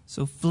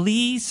 So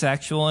flee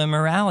sexual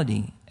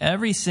immorality.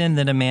 Every sin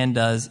that a man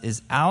does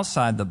is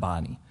outside the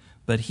body,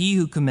 but he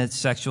who commits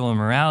sexual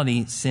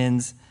immorality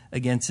sins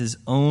against his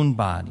own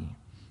body.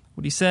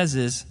 What he says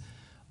is,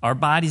 our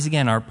bodies,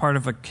 again, are part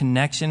of a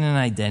connection and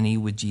identity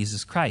with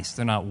Jesus Christ.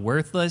 They're not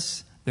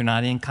worthless. They're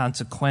not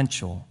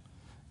inconsequential.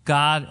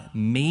 God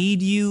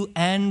made you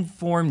and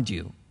formed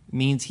you. It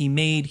means he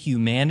made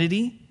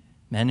humanity,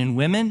 men and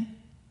women,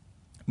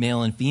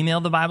 male and female,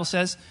 the Bible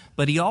says,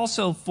 but he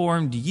also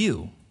formed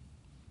you,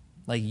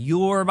 like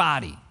your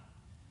body.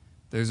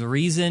 There's a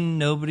reason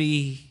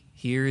nobody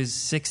here is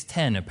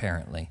 6'10",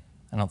 apparently.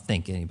 I don't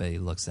think anybody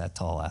looks that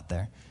tall out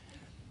there.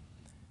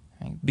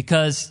 Right?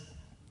 Because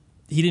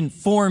he didn't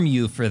form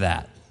you for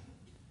that.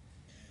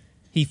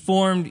 He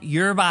formed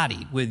your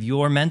body with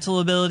your mental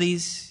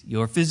abilities,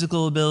 your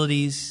physical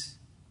abilities,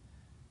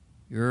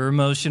 your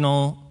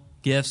emotional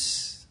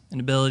gifts and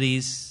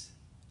abilities.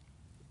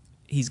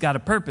 He's got a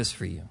purpose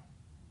for you.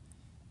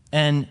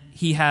 And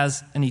he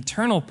has an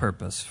eternal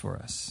purpose for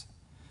us.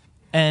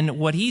 And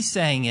what he's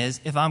saying is,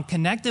 if I'm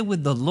connected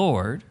with the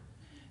Lord,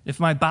 if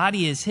my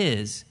body is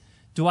his,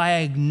 do I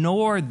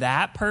ignore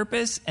that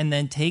purpose and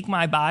then take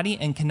my body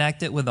and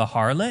connect it with a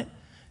harlot?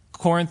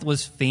 Corinth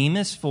was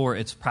famous for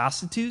its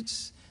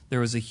prostitutes.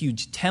 There was a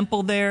huge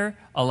temple there.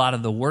 A lot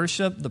of the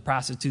worship, the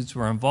prostitutes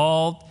were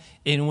involved.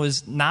 It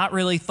was not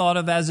really thought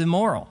of as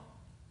immoral.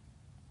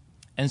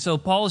 And so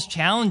Paul is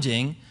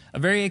challenging a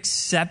very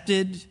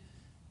accepted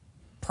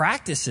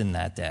practice in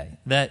that day,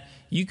 that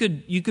you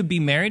could be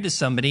married to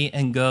somebody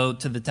and go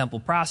to the temple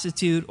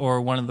prostitute or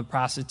one of the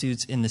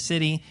prostitutes in the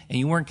city, and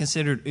you weren't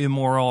considered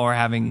immoral or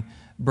having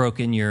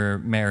broken your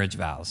marriage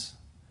vows.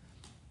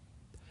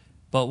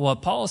 But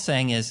what Paul is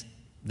saying is,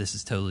 this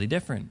is totally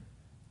different.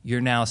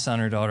 You're now a son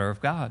or daughter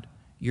of God.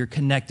 You're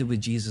connected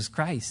with Jesus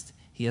Christ.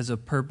 He has a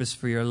purpose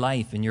for your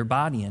life and your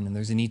body, and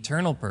there's an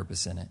eternal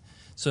purpose in it.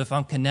 So if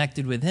I'm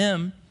connected with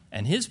him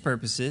and his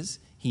purposes,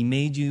 he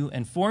made you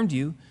and formed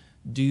you,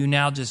 do you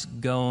now just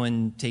go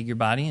and take your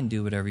body and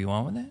do whatever you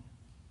want with it?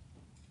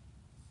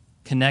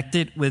 Connect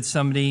it with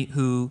somebody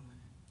who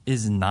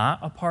is not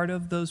a part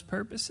of those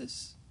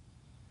purposes?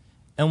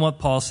 And what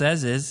Paul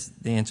says is,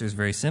 the answer is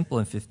very simple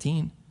in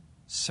 15,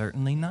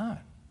 certainly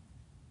not.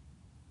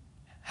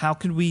 How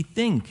could we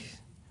think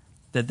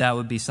that that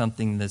would be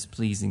something that's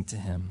pleasing to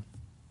him?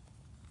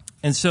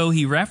 And so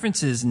he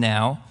references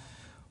now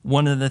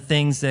one of the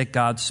things that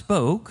God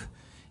spoke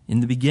in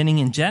the beginning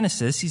in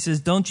Genesis. He says,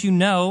 don't you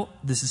know,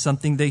 this is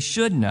something they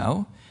should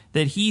know,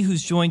 that he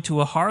who's joined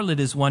to a harlot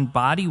is one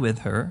body with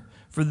her.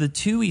 For the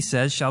two, he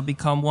says, shall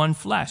become one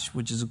flesh,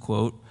 which is a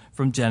quote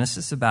from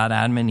Genesis about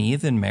Adam and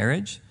Eve in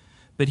marriage.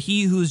 But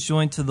he who is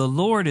joined to the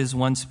Lord is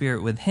one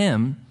spirit with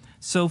him.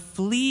 So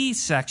flee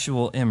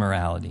sexual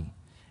immorality.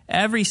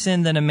 Every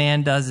sin that a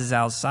man does is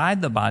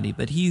outside the body,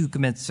 but he who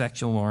commits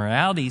sexual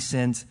immorality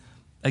sins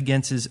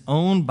against his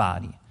own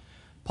body.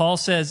 Paul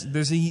says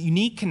there's a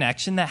unique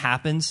connection that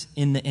happens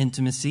in the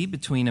intimacy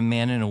between a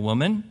man and a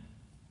woman.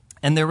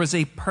 And there was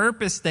a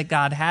purpose that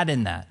God had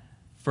in that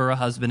for a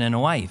husband and a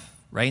wife,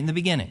 right in the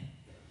beginning.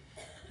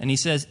 And he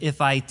says,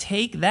 if I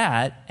take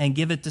that and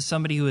give it to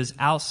somebody who is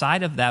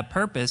outside of that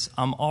purpose,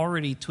 I'm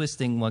already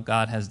twisting what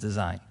God has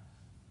designed.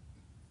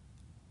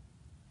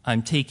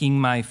 I'm taking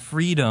my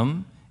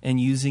freedom and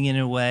using it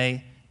in a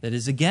way that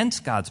is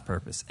against God's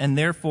purpose and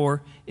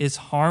therefore is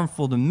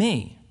harmful to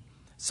me.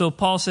 So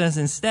Paul says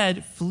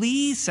instead,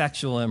 flee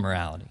sexual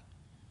immorality.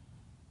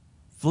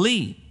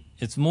 Flee.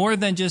 It's more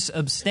than just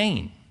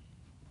abstain.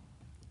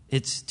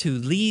 It's to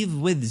leave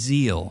with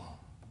zeal.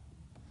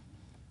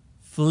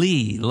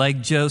 Flee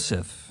like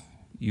Joseph.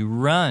 You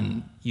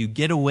run. You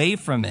get away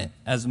from it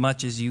as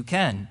much as you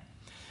can.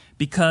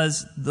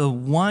 Because the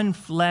one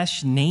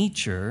flesh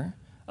nature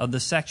of the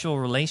sexual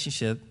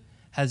relationship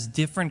has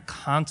different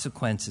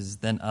consequences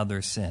than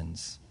other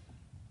sins.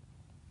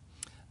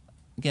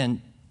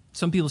 Again,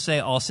 some people say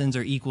all sins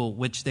are equal,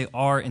 which they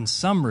are in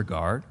some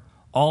regard.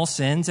 All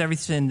sins, every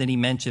sin that he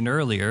mentioned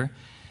earlier,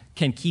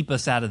 can keep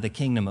us out of the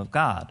kingdom of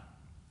God.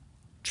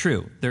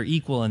 True, they're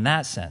equal in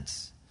that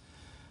sense.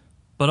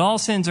 But all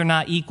sins are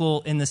not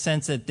equal in the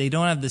sense that they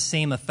don't have the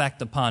same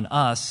effect upon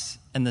us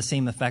and the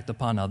same effect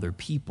upon other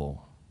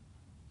people.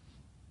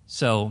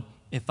 So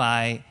if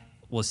I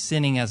was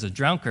sinning as a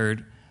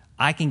drunkard,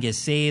 I can get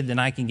saved and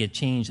I can get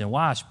changed and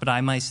washed, but I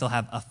might still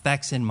have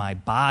effects in my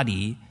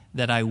body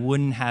that I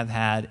wouldn't have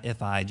had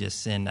if I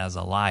just sinned as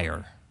a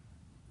liar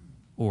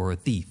or a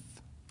thief.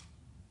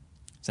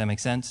 Does that make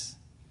sense?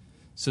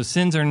 So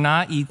sins are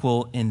not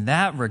equal in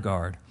that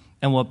regard.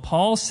 And what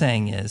Paul's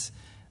saying is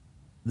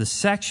the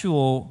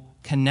sexual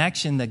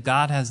connection that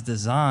God has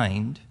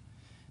designed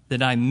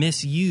that I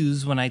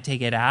misuse when I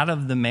take it out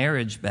of the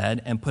marriage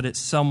bed and put it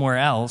somewhere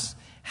else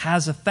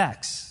has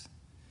effects.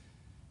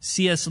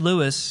 C.S.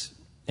 Lewis,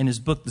 in his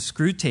book, The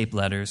Screw Tape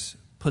Letters,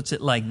 puts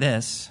it like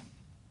this.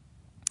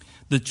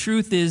 The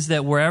truth is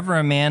that wherever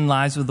a man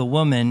lies with a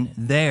woman,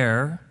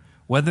 there,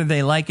 whether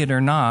they like it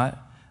or not,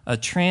 a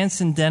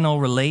transcendental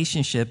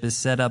relationship is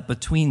set up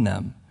between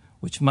them,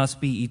 which must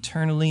be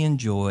eternally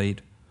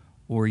enjoyed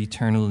or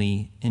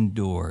eternally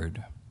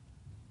endured.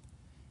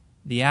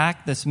 The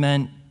act that's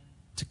meant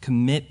to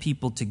commit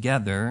people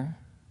together,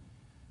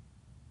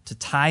 to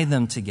tie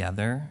them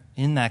together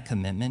in that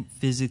commitment,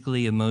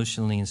 physically,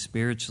 emotionally, and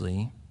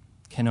spiritually,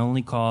 can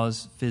only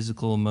cause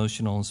physical,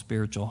 emotional, and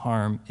spiritual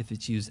harm if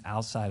it's used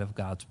outside of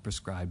God's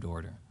prescribed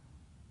order.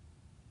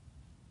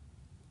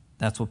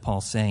 That's what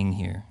Paul's saying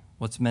here.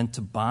 What's meant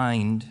to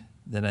bind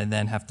that I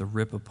then have to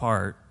rip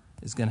apart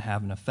is going to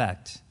have an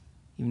effect,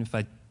 even if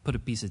I put a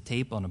piece of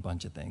tape on a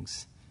bunch of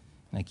things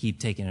and I keep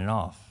taking it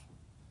off.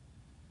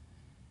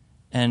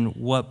 And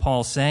what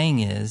Paul's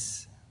saying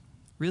is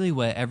really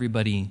what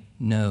everybody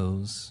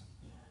knows,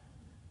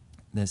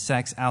 that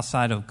sex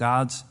outside of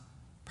God's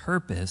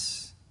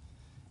purpose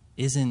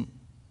isn't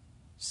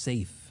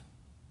safe.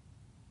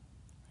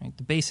 Right?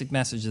 The basic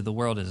message of the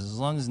world is as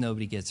long as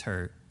nobody gets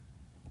hurt,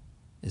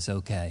 it's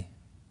okay.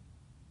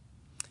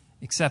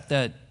 Except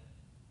that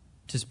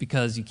just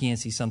because you can't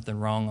see something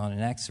wrong on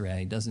an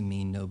x-ray doesn't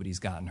mean nobody's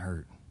gotten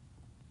hurt.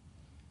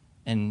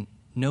 And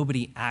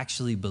nobody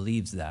actually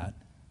believes that.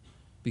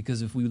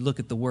 Because if we look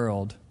at the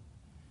world,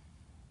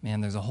 man,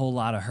 there's a whole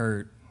lot of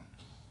hurt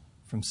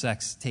from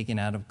sex taken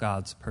out of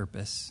God's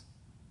purpose.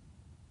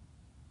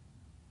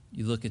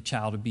 You look at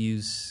child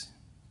abuse,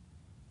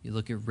 you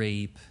look at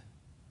rape,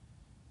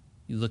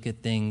 you look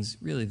at things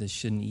really that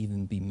shouldn't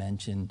even be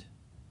mentioned.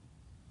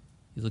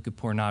 You look at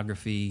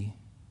pornography,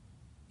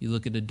 you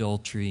look at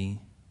adultery,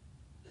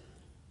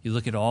 you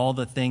look at all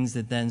the things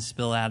that then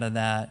spill out of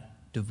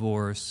that,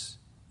 divorce,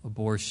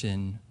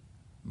 abortion,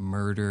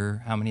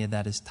 murder, how many of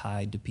that is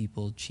tied to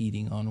people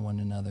cheating on one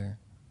another,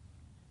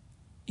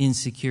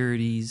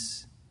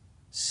 insecurities,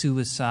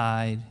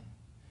 suicide,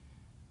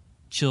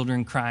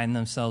 children crying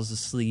themselves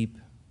asleep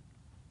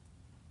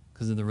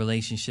because of the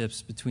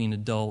relationships between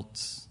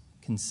adults,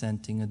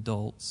 consenting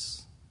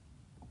adults.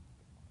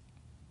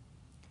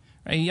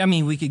 Right? I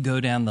mean, we could go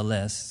down the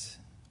list.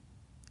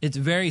 It's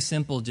very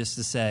simple just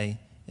to say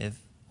if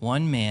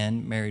one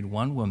man married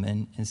one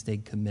woman and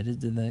stayed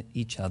committed to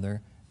each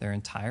other their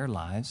entire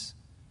lives,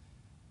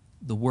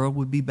 the world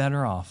would be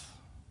better off.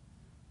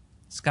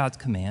 It's God's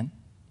command.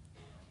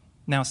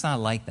 Now, it's not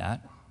like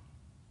that.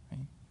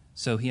 Right?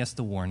 So he has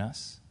to warn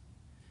us.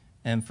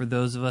 And for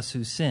those of us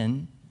who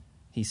sin,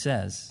 he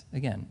says,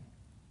 again,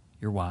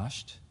 you're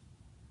washed,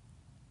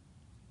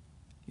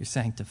 you're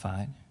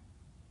sanctified,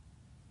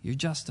 you're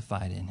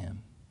justified in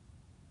him.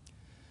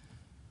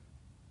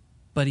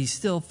 But he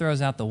still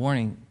throws out the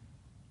warning,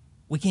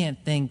 we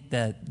can't think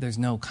that there's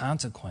no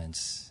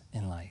consequence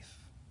in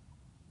life.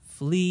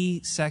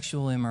 Flee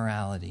sexual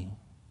immorality.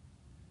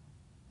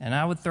 And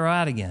I would throw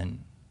out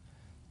again,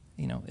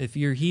 if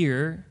you're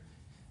here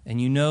and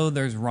you know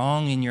there's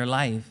wrong in your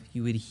life,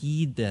 you would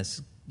heed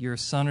this. You're a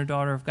son or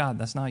daughter of God.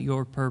 That's not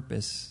your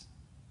purpose.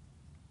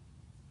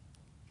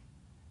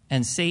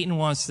 And Satan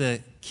wants to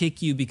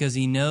kick you because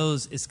he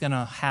knows it's going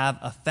to have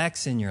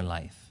effects in your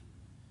life.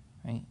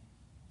 Right?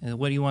 And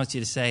what he wants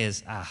you to say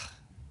is,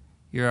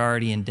 you're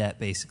already in debt,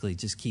 basically.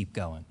 Just keep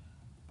going.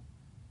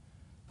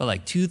 But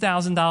like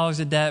 $2,000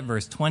 of debt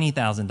versus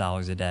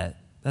 $20,000 of debt,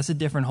 that's a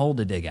different hole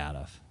to dig out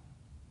of.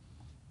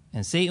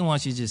 And Satan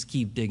wants you to just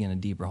keep digging a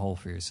deeper hole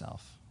for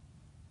yourself.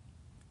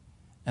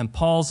 And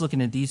Paul's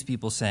looking at these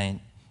people saying,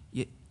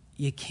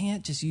 you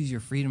can't just use your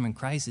freedom in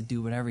Christ to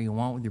do whatever you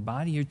want with your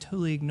body. You're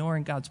totally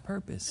ignoring God's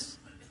purpose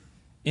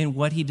in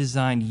what he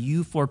designed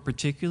you for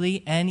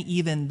particularly, and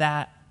even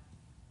that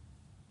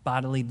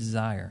bodily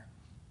desire.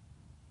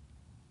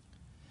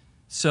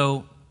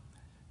 So,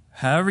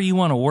 however you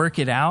want to work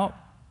it out,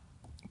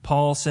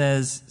 Paul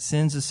says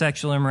sins of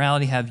sexual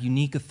immorality have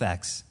unique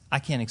effects. I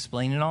can't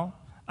explain it all.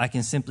 I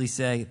can simply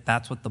say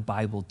that's what the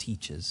Bible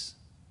teaches.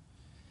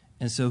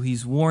 And so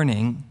he's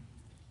warning,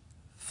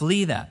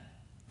 flee that.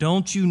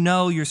 Don't you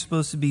know you're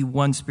supposed to be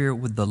one spirit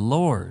with the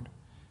Lord?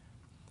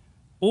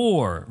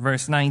 Or,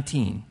 verse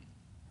 19,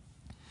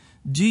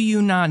 do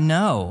you not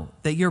know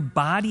that your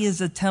body is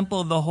a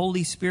temple of the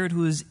Holy Spirit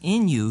who is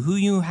in you, who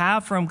you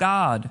have from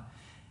God,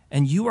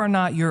 and you are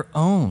not your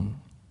own?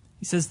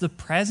 He says the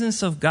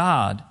presence of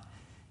God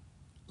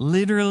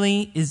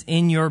literally is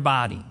in your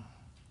body.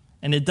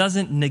 And it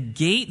doesn't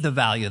negate the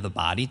value of the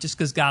body. Just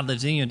because God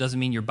lives in you doesn't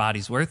mean your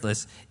body's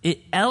worthless.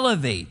 It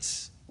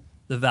elevates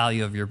the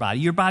value of your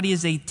body. Your body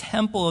is a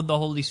temple of the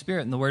Holy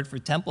Spirit. And the word for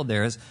temple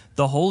there is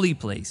the holy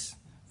place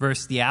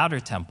versus the outer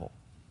temple.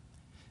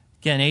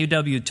 Again,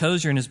 A.W.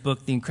 Tozer in his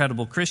book, The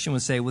Incredible Christian,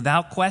 would say,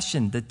 without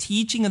question, the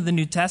teaching of the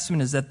New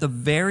Testament is that the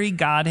very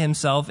God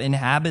himself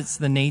inhabits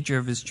the nature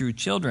of his true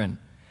children.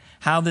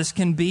 How this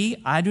can be,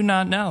 I do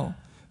not know,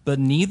 but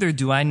neither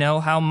do I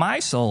know how my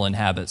soul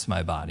inhabits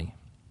my body.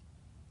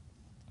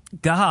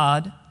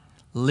 God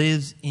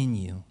lives in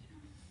you.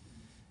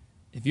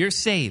 If you're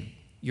saved,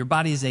 your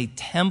body is a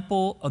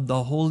temple of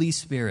the Holy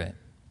Spirit.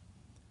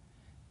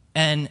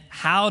 And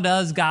how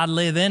does God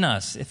live in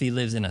us if he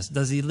lives in us?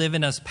 Does he live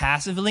in us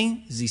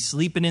passively? Is he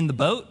sleeping in the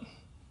boat?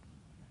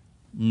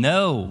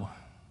 No,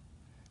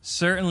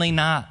 certainly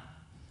not.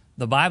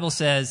 The Bible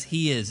says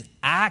he is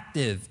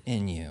active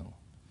in you.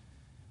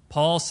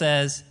 Paul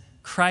says,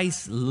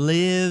 Christ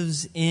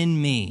lives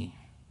in me.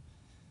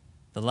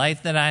 The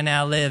life that I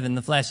now live in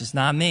the flesh is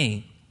not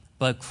me,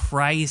 but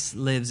Christ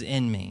lives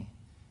in me.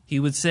 He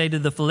would say to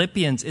the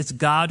Philippians, it's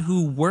God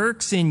who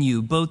works in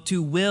you, both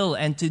to will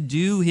and to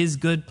do his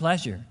good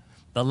pleasure.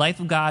 The life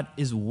of God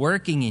is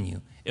working in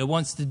you. It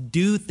wants to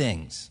do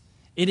things.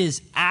 It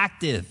is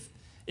active.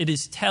 It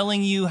is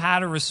telling you how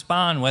to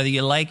respond, whether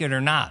you like it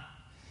or not.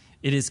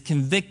 It is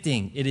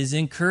convicting. It is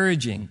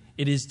encouraging.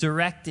 It is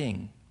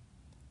directing.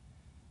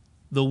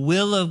 The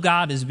will of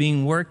God is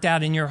being worked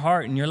out in your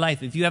heart, in your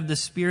life. If you have the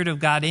Spirit of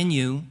God in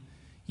you,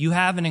 you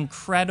have an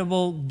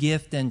incredible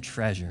gift and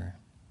treasure.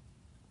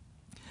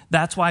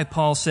 That's why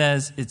Paul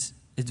says it's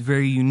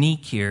very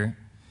unique here.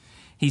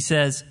 He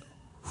says,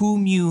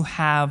 whom you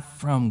have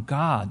from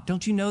God.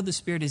 Don't you know the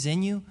Spirit is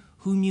in you?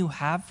 Whom you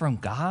have from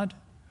God?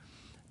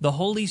 The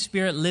Holy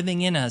Spirit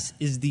living in us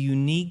is the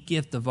unique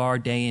gift of our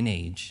day and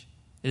age.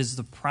 It is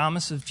the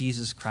promise of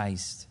Jesus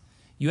Christ.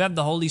 You have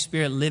the Holy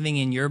Spirit living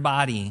in your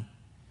body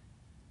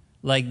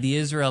like the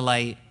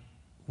Israelite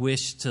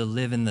wished to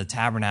live in the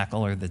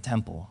tabernacle or the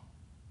temple.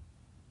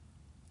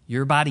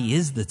 Your body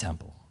is the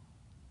temple.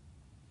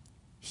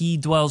 He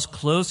dwells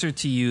closer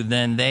to you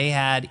than they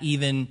had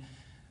even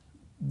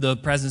the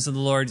presence of the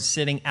Lord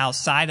sitting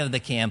outside of the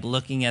camp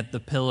looking at the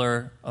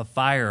pillar of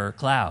fire or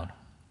cloud.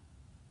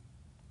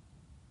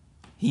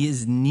 He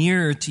is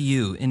nearer to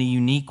you in a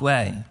unique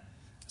way.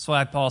 That's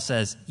why Paul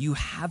says, you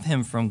have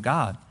him from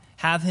God.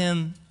 Have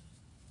him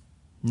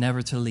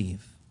never to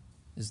leave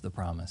is the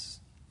promise.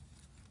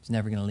 He's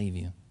never going to leave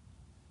you.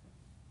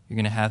 You're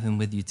going to have him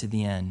with you to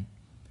the end.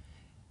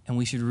 And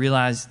we should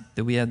realize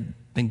that we have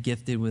been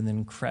gifted with an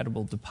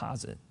incredible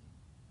deposit,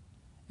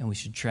 and we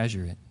should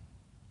treasure it.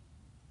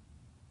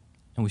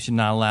 And we should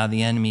not allow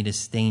the enemy to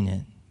stain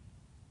it.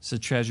 It's a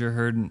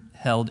treasure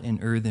held in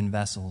earthen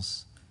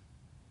vessels.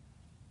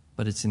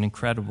 But it's an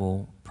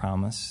incredible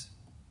promise,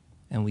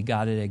 and we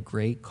got it at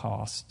great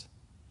cost.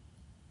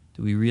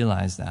 Do we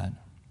realize that?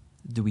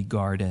 Do we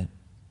guard it?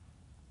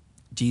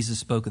 Jesus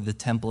spoke of the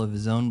temple of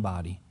his own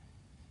body.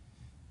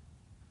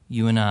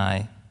 You and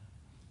I,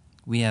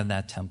 we have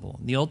that temple.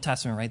 In the Old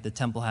Testament, right, the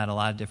temple had a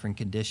lot of different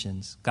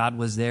conditions. God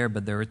was there,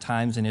 but there were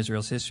times in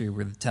Israel's history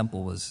where the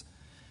temple was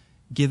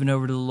given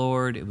over to the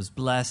Lord. It was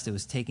blessed. It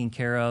was taken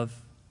care of.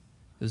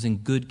 It was in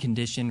good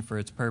condition for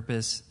its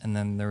purpose. And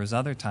then there was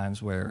other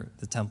times where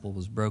the temple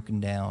was broken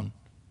down,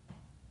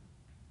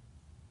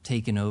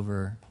 taken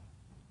over,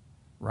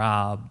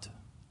 robbed.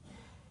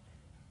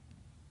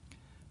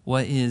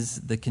 What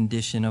is the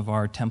condition of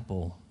our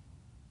temple?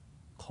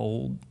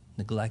 Cold,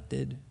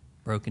 neglected,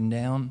 broken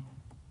down?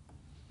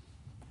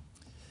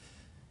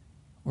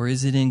 Or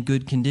is it in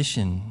good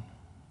condition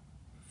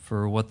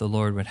for what the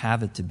Lord would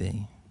have it to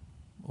be?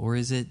 Or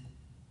is it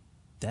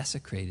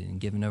desecrated and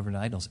given over to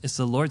idols? It's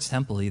the Lord's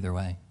temple either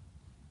way.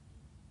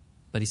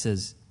 But he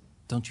says,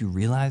 don't you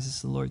realize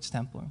it's the Lord's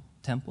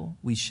temple?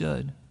 We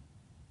should.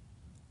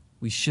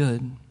 We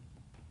should.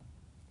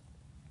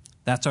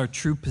 That's our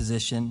true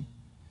position.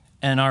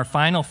 And our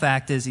final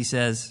fact is, he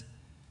says,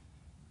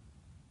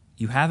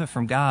 you have it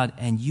from God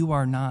and you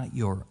are not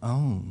your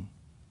own.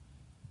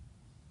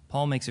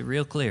 Paul makes it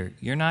real clear.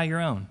 You're not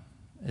your own.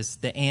 It's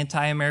the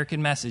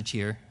anti-American message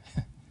here.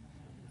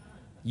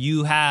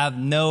 You have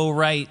no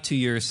right to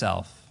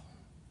yourself.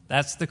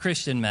 That's the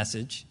Christian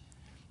message.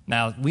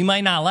 Now, we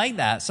might not like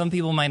that. Some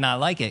people might not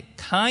like it.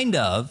 Kind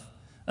of,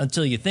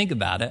 until you think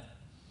about it.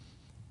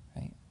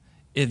 Right?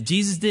 If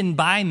Jesus didn't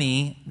buy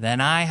me,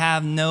 then I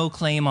have no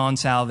claim on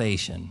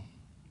salvation.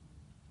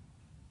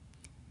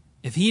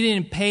 If he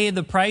didn't pay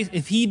the price,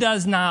 if he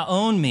does not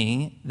own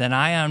me, then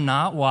I am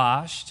not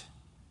washed,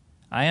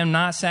 I am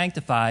not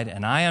sanctified,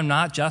 and I am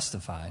not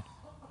justified.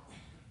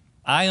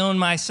 I own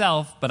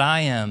myself, but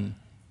I am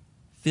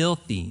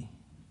filthy,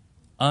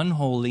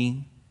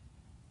 unholy,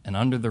 and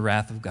under the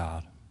wrath of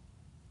God.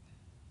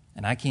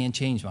 And I can't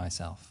change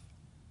myself.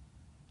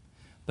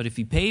 But if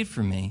he paid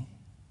for me,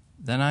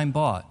 then I'm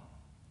bought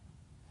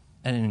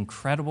at an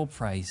incredible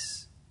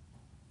price.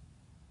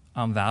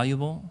 I'm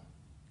valuable.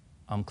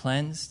 I'm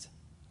cleansed.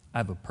 I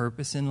have a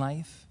purpose in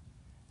life.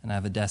 And I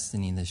have a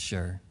destiny that's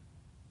sure.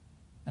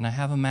 And I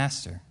have a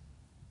master.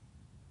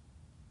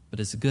 But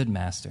it's a good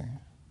master.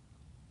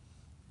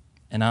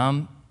 And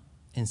I'm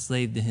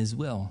enslaved to his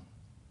will.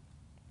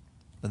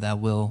 But that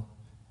will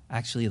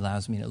actually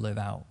allows me to live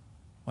out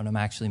what I'm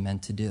actually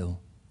meant to do.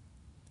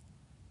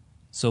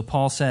 So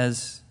Paul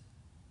says,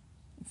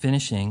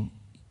 finishing,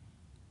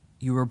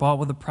 you were bought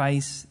with a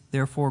price,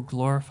 therefore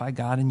glorify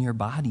God in your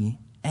body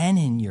and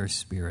in your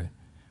spirit,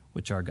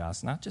 which are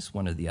God's, not just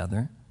one or the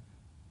other,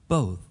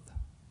 both.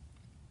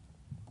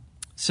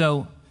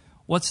 So,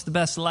 what's the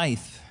best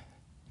life?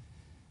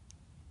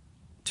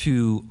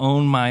 To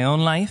own my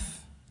own life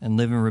and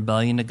live in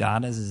rebellion to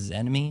God as his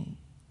enemy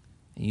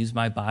and use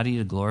my body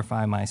to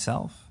glorify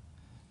myself?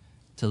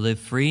 To live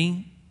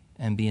free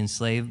and be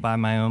enslaved by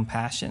my own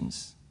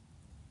passions?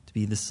 To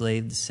be the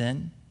slave to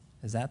sin?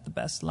 Is that the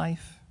best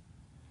life?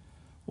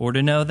 Or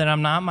to know that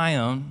I'm not my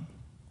own?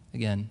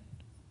 Again,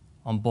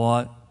 I'm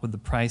bought with the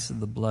price of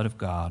the blood of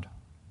God,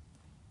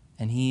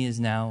 and he is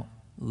now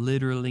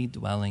literally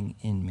dwelling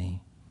in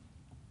me.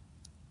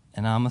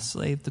 And I'm a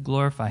slave to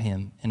glorify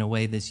him in a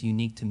way that's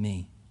unique to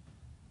me,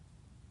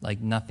 like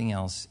nothing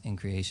else in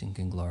creation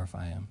can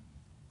glorify him.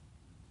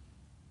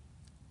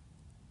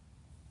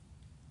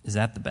 Is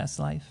that the best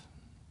life?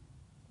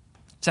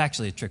 It's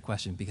actually a trick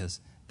question because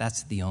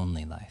that's the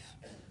only life.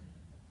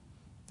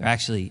 There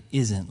actually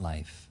isn't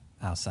life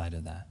outside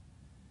of that.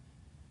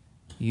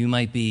 You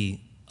might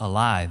be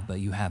alive, but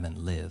you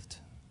haven't lived.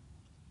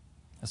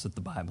 That's what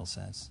the Bible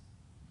says.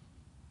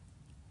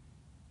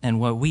 And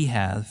what we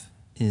have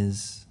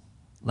is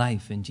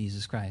life in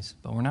Jesus Christ,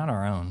 but we're not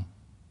our own.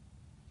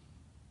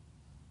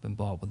 Been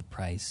bought with a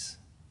price.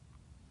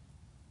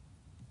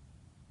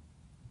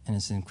 And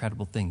it's an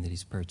incredible thing that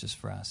he's purchased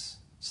for us.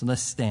 So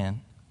let's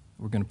stand.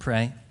 We're going to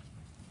pray.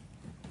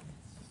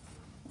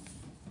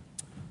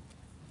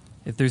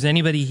 If there's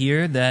anybody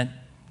here that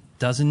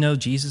doesn't know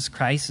Jesus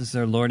Christ as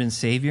their Lord and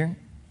Savior,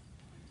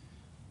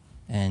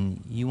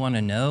 and you want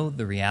to know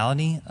the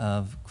reality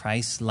of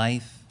Christ's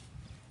life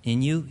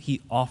in you,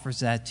 he offers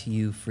that to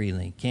you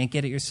freely. Can't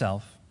get it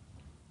yourself.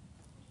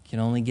 You can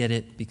only get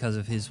it because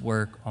of his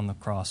work on the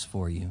cross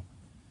for you.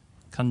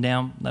 Come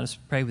down, let us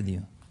pray with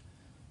you.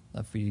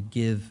 Love for you to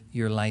give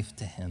your life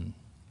to him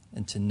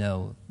and to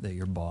know that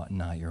you're bought and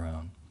not your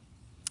own.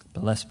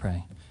 But let's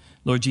pray.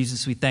 Lord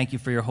Jesus, we thank you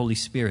for your Holy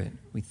Spirit.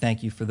 We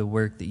thank you for the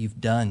work that you've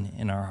done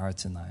in our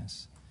hearts and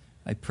lives.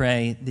 I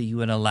pray that you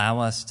would allow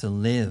us to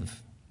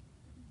live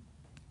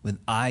with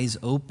eyes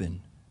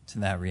open to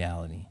that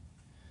reality.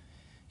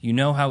 You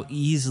know how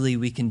easily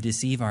we can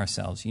deceive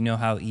ourselves. You know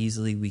how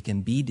easily we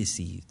can be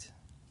deceived.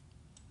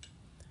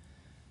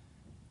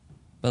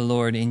 But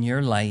Lord, in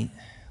your light,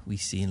 we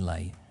see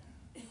light.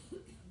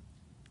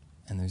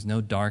 And there's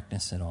no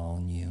darkness at all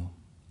in you.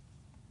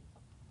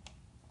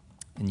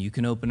 And you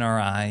can open our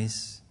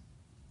eyes,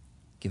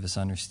 give us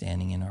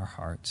understanding in our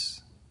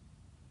hearts,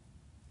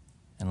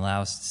 and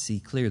allow us to see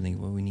clearly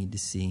what we need to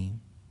see.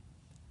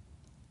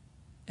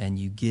 And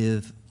you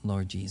give,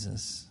 Lord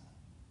Jesus,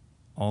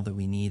 all that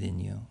we need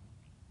in you.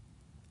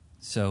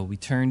 So we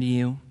turn to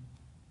you.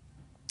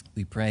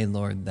 We pray,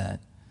 Lord, that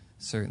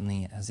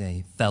certainly as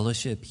a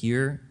fellowship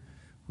here,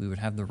 we would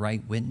have the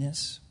right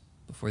witness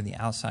before the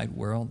outside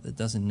world that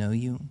doesn't know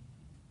you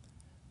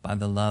by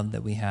the love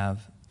that we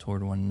have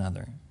toward one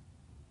another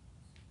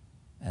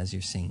as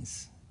your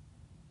saints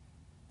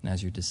and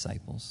as your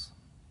disciples.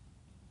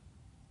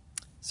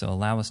 So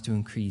allow us to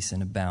increase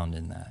and abound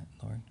in that,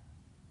 Lord.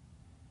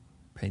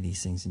 Pray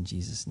these things in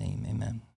Jesus' name. Amen.